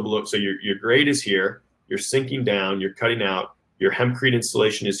you were still below, so your grade is here, you're sinking down, you're cutting out, your hempcrete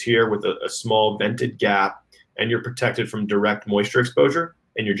installation is here with a small vented gap, and you're protected from direct moisture exposure,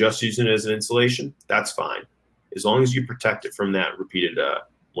 and you're just using it as an insulation, that's fine, as long as you protect it from that repeated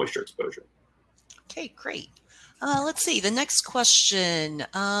moisture exposure. Okay, great. Let's see, the next question.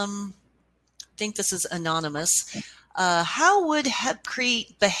 I think this is anonymous. How would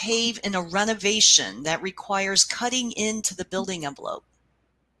hempcrete behave in a renovation that requires cutting into the building envelope?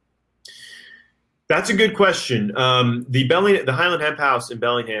 That's a good question. The Highland Hemp House in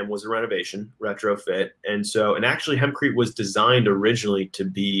Bellingham was a renovation, retrofit, and actually hempcrete was designed originally to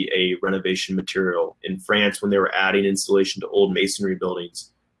be a renovation material. In France, when they were adding insulation to old masonry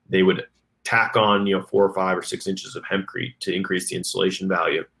buildings, they would tack on 4 or 5 or 6 inches of hempcrete to increase the insulation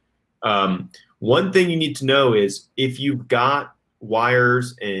value. One thing you need to know is if you've got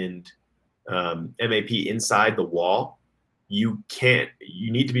wires and MAP inside the wall, you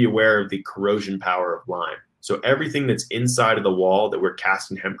need to be aware of the corrosion power of lime. So everything that's inside of the wall that we're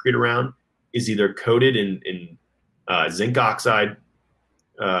casting hempcrete around is either coated in zinc oxide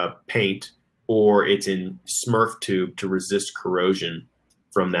paint, or it's in Smurf tube to resist corrosion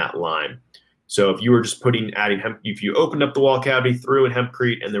from that lime. So if you were just if you opened up the wall cavity, threw in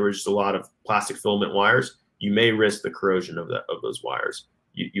hempcrete, and there was just a lot of plastic filament wires, you may risk the corrosion of those wires.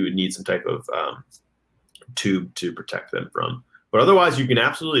 You would need some type of tube to protect them from. But otherwise, you can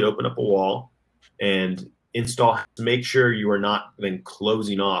absolutely open up a wall and install, to make sure you are not then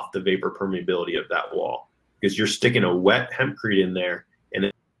closing off the vapor permeability of that wall, because you're sticking a wet hempcrete in there, and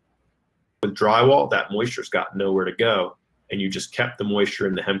then with drywall, that moisture's got nowhere to go. And you just kept the moisture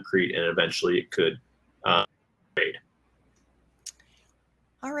in the hempcrete, and eventually it could fade.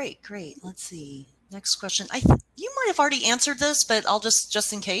 All right, great. Let's see. Next question. You might have already answered this, but I'll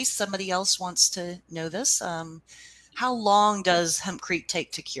just in case somebody else wants to know this. How long does hempcrete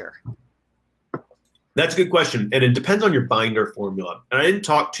take to cure? That's a good question, and it depends on your binder formula. And I didn't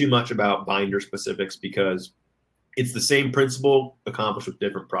talk too much about binder specifics because it's the same principle accomplished with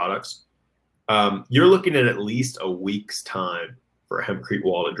different products. You're looking at least a week's time for a hempcrete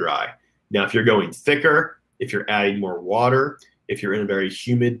wall to dry. Now, if you're going thicker, if you're adding more water, if you're in a very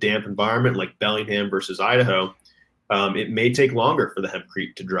humid, damp environment like Bellingham versus Idaho, it may take longer for the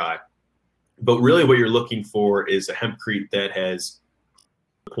hempcrete to dry. But really what you're looking for is a hempcrete that has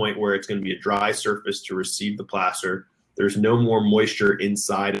the point where it's going to be a dry surface to receive the plaster. There's no more moisture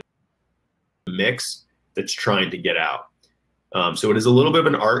inside the mix that's trying to get out. So it is a little bit of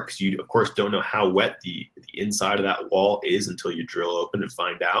an art, because you, of course, don't know how wet the inside of that wall is until you drill open and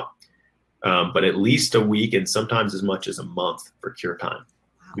find out. But at least a week, and sometimes as much as a month for cure time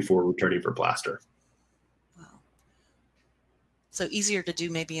before returning for plaster. Wow. So easier to do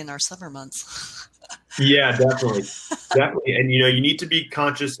maybe in our summer months. Yeah, definitely. Definitely. And, you need to be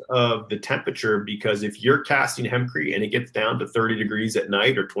conscious of the temperature, because if you're casting hempcrete and it gets down to 30 degrees at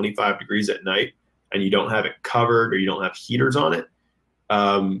night or 25 degrees at night, and you don't have it covered or you don't have heaters on it,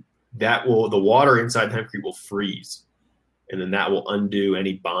 the water inside the hempcrete will freeze, and then that will undo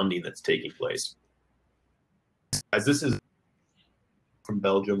any bonding that's taking place. As this is from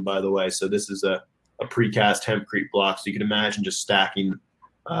Belgium, by the way, so this is a precast hempcrete block. So you can imagine just stacking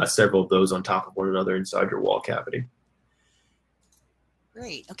several of those on top of one another inside your wall cavity.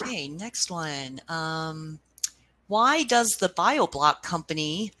 Great. Okay, next one. Why does the BioBlock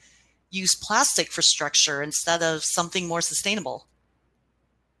company use plastic for structure instead of something more sustainable?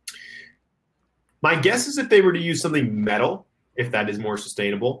 My guess is if they were to use something metal, if that is more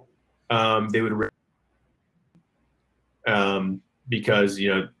sustainable, they would, because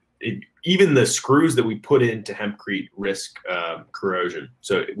even the screws that we put into hempcrete risk corrosion.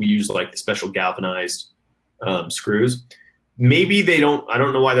 So we use like the special galvanized screws. Maybe they don't. I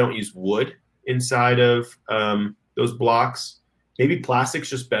don't know why they don't use wood inside of those blocks. Maybe plastic's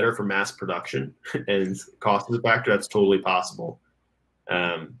just better for mass production and cost is a factor. That's totally possible.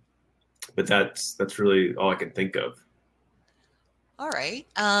 But that's really all I can think of. All right.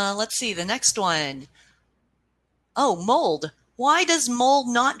 Let's see the next one. Oh, mold. Why does mold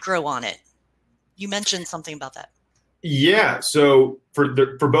not grow on it? You mentioned something about that. Yeah. So for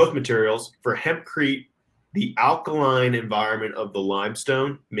both materials, for hempcrete, the alkaline environment of the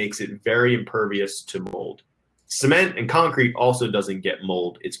limestone makes it very impervious to mold. Cement and concrete also doesn't get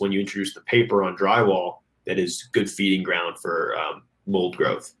mold. It's when you introduce the paper on drywall that is good feeding ground for mold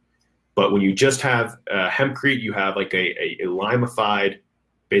growth. But when you just have hempcrete, you have like a limified,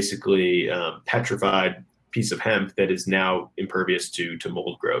 basically petrified piece of hemp that is now impervious to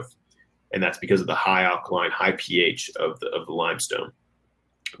mold growth. And that's because of the high alkaline, high pH of the limestone.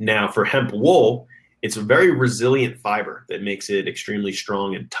 Now for hemp wool, it's a very resilient fiber that makes it extremely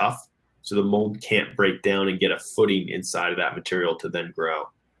strong and tough. So the mold can't break down and get a footing inside of that material to then grow.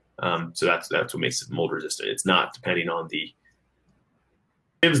 So that's what makes it mold resistant. It's not depending on the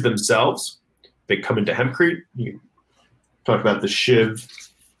shivs themselves. They come into hempcrete. You talk about the shiv.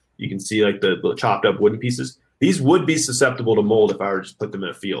 You can see like the chopped up wooden pieces. These would be susceptible to mold if I were to just put them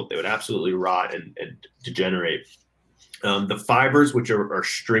in a field. They would absolutely rot and degenerate. The fibers, which are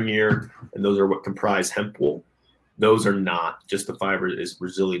stringier, and those are what comprise hemp wool, those are not. Just the fiber is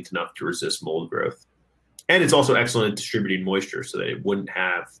resilient enough to resist mold growth. And it's also excellent at distributing moisture so that it wouldn't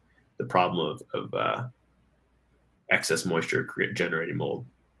have the problem of excess moisture generating mold.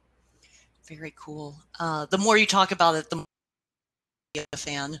 Very cool. The more you talk about it, the more I'm a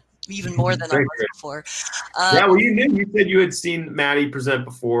fan, even more than I was before. Yeah, well, you said you had seen Maddie present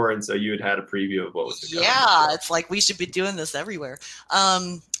before, and so you had a preview of what was to come. Yeah, it's like we should be doing this everywhere.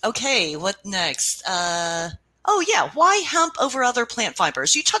 Okay, what next? Oh, yeah, why hemp over other plant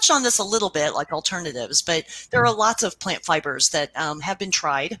fibers? You touched on this a little bit, like alternatives, but there are lots of plant fibers that have been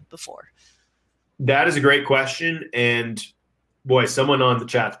tried before. That is a great question, and boy, someone on the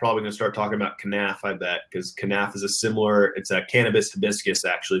chat's probably going to start talking about canaf, I bet, because canaf is it's a cannabis hibiscus,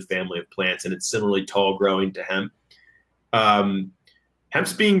 actually, family of plants, and it's similarly tall growing to hemp.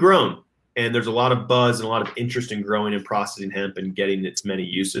 Hemp's being grown, and there's a lot of buzz and a lot of interest in growing and processing hemp and getting its many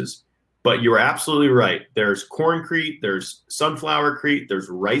uses. But you're absolutely right. There's corncrete, there's sunflowercrete, there's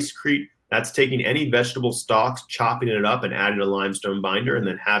ricecrete. That's taking any vegetable stalks, chopping it up, and adding a limestone binder, and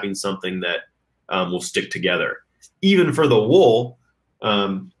then having something that will stick together. Even for the wool,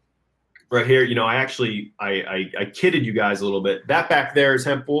 right here, I kidded you guys a little bit. That back there is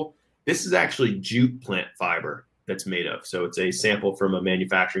hemp wool. This is actually jute plant fiber that's made of. So it's a sample from a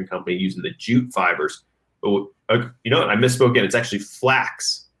manufacturing company using the jute fibers. But I misspoke again. It's actually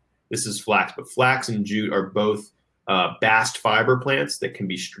flax. This is flax, but flax and jute are both bast fiber plants that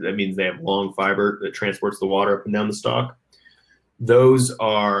means they have long fiber that transports the water up and down the stalk. Those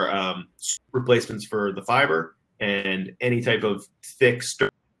are replacements for the fiber and any type of thick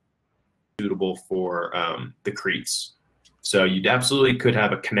suitable for the cretes. So you absolutely could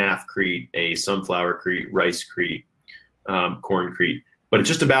have a canaf crete, a sunflower crete, rice crete, corn crete. But it's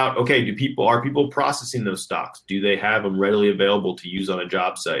just about, okay, are people processing those stocks? Do they have them readily available to use on a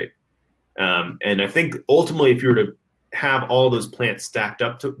job site? And I think ultimately, if you were to have all those plants stacked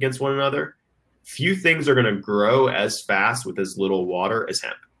up against one another, few things are going to grow as fast with as little water as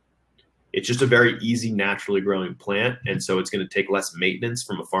hemp. It's just a very easy, naturally growing plant, and so it's going to take less maintenance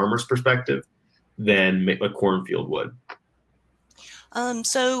from a farmer's perspective than a cornfield would.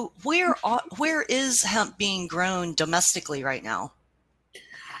 So where is hemp being grown domestically right now?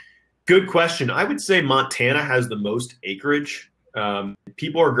 Good question. I would say Montana has the most acreage.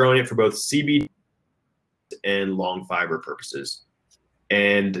 People are growing it for both CBD and long fiber purposes.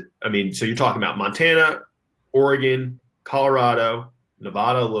 And I mean, so you're talking about Montana, Oregon, Colorado,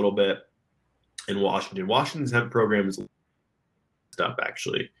 Nevada a little bit, and Washington. Washington's hemp program is up,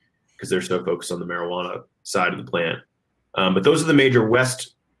 actually. because they're so focused on the marijuana side of the plant. But those are the major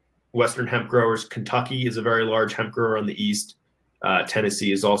Western hemp growers. Kentucky is a very large hemp grower on the east.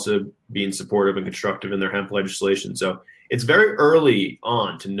 Tennessee is also being supportive and constructive in their hemp legislation. So it's very early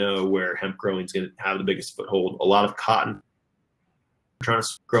on to know where hemp growing is going to have the biggest foothold. A lot of cotton trying to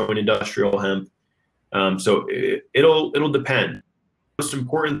grow in industrial hemp. So it'll depend. Most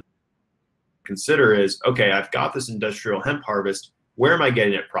important to consider is, okay, I've got this industrial hemp harvest. Where am I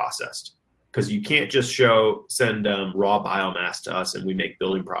getting it processed? Because you can't just send raw biomass to us and we make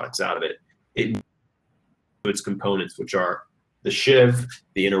building products out of it. Its components, which are the shiv,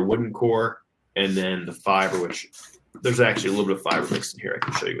 the inner wooden core, and then the fiber, which there's actually a little bit of fiber mixed in here. I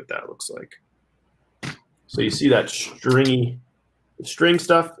can show you what that looks like. So you see that the string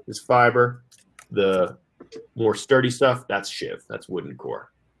stuff is fiber. The more sturdy stuff, that's shiv, that's wooden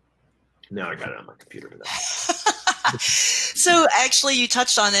core. Now I got it on my computer for that. So actually you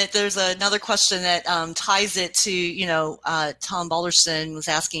touched on it. There's another question that ties it to, Tom Balderston was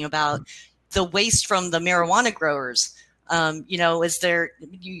asking about the waste from the marijuana growers.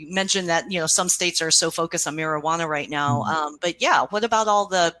 You mentioned that, some states are so focused on marijuana right now. But yeah, what about all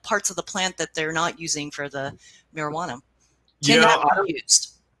the parts of the plant that they're not using for the marijuana? Can that be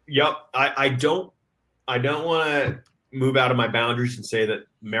used? Yep. I don't want to move out of my boundaries and say that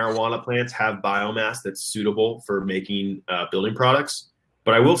marijuana plants have biomass that's suitable for making building products.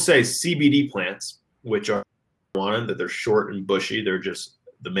 But I will say CBD plants, which are marijuana, that they're short and bushy, they're just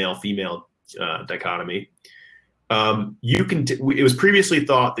the male-female dichotomy. It was previously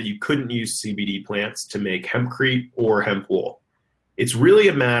thought that you couldn't use CBD plants to make hempcrete or hemp wool. It's really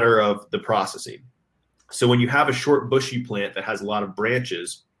a matter of the processing. So when you have a short bushy plant that has a lot of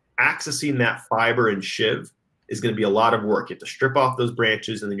branches, accessing that fiber and shiv is going to be a lot of work. You have to strip off those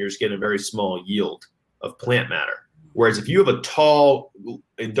branches and then you're just getting a very small yield of plant matter. Whereas if you have a tall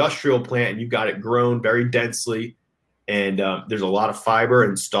industrial plant and you've got it grown very densely and there's a lot of fiber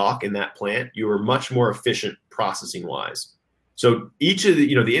and stalk in that plant, you are much more efficient processing wise. So each of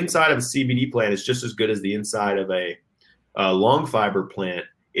the inside of a CBD plant is just as good as the inside of a long fiber plant.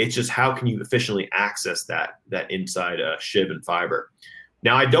 It's just how can you efficiently access that inside shiv and fiber.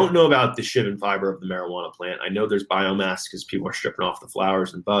 Now, I don't know about the shiv and fiber of the marijuana plant. I know there's biomass because people are stripping off the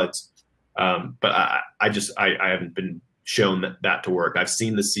flowers and buds, but I haven't been shown that to work. I've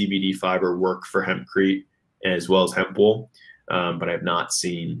seen the CBD fiber work for hempcrete as well as hemp wool, but I have not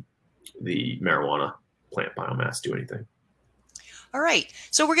seen the marijuana plant biomass do anything. All right,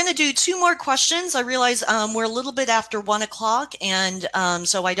 so we're going to do two more questions. I realize we're a little bit after 1 o'clock, and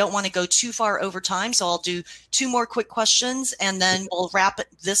so I don't want to go too far over time. So I'll do two more quick questions, and then we'll wrap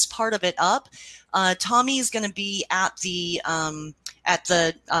this part of it up. Tommy is going to be at the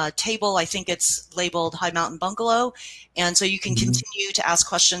table. I think it's labeled High Mountain Bungalow, and so you can continue to ask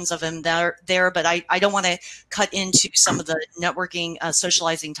questions of him there. But I don't want to cut into some of the networking,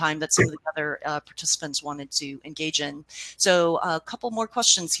 socializing time that some of the other participants wanted to engage in. So a couple more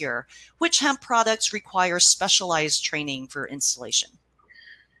questions here. Which hemp products require specialized training for installation?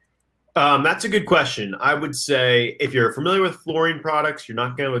 That's a good question. I would say if you're familiar with flooring products, you're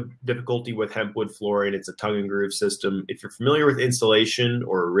not going to have difficulty with hempwood flooring. It's a tongue and groove system. If you're familiar with insulation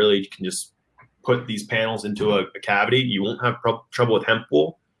or really you can just put these panels into a cavity, you won't have trouble with hemp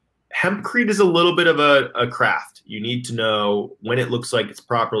wool. Hempcrete is a little bit of a craft. You need to know when it looks like it's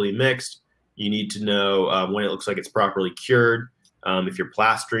properly mixed. You need to know when it looks like it's properly cured. If you're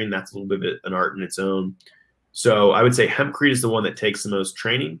plastering, that's a little bit of an art in its own. So I would say hempcrete is the one that takes the most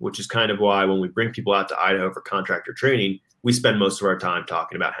training, which is kind of why when we bring people out to Idaho for contractor training, we spend most of our time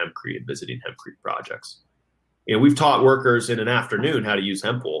talking about hempcrete and visiting hempcrete projects. We've taught workers in an afternoon how to use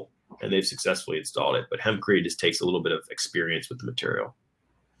hemp wool, and they've successfully installed it. But hempcrete just takes a little bit of experience with the material.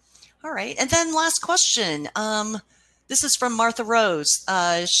 All right. And then last question. This is from Martha Rose.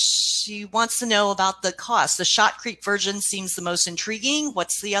 She wants to know about the cost. The Shotcrete version seems the most intriguing.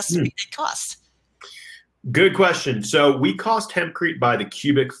 What's the estimated cost? Good question. So we cost hempcrete by the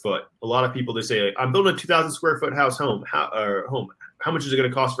cubic foot. A lot of people, they say, I'm building a 2,000 square foot house home. How much is it going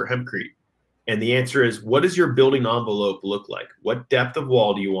to cost for hempcrete? And the answer is, what does your building envelope look like? What depth of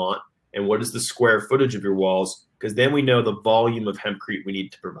wall do you want? And what is the square footage of your walls? Because then we know the volume of hempcrete we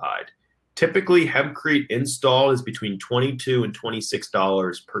need to provide. Typically, hempcrete install is between $22 and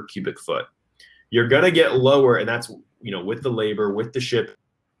 $26 per cubic foot. You're going to get lower, and that's with the labor, with the ship.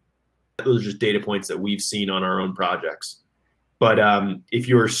 Those are just data points that we've seen on our own projects. But if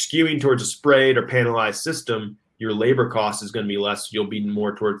you're skewing towards a sprayed or panelized system, your labor cost is going to be less. You'll be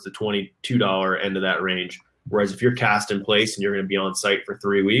more towards the $22 end of that range. Whereas if you're cast in place and you're going to be on site for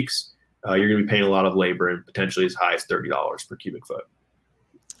 3 weeks, you're going to be paying a lot of labor and potentially as high as $30 per cubic foot.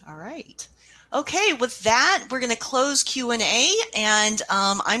 All right. Okay, with that, we're going to close Q&A, and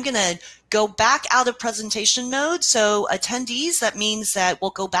I'm going to go back out of presentation mode. So attendees, that means that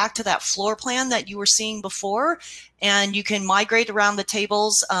we'll go back to that floor plan that you were seeing before, and you can migrate around the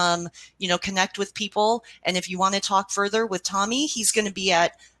tables, connect with people. And if you want to talk further with Tommy, he's going to be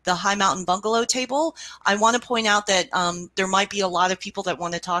at the High Mountain Bungalow table. I want to point out that there might be a lot of people that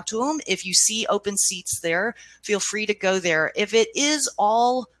want to talk to him. If you see open seats there, feel free to go there. If it is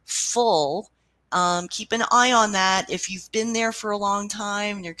all full, keep an eye on that. If you've been there for a long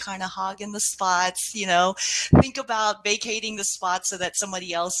time and you're kind of hogging the spots, think about vacating the spot so that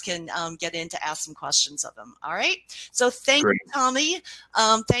somebody else can get in to ask some questions of them. All right. So thank you, Tommy.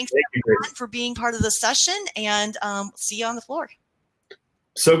 Thanks everyone for being part of the session, and see you on the floor.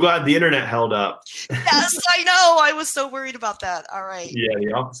 So glad the internet held up. Yes, I know. I was so worried about that. All right. Yeah,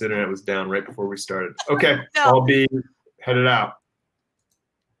 the office internet was down right before we started. Okay, I'll be headed out.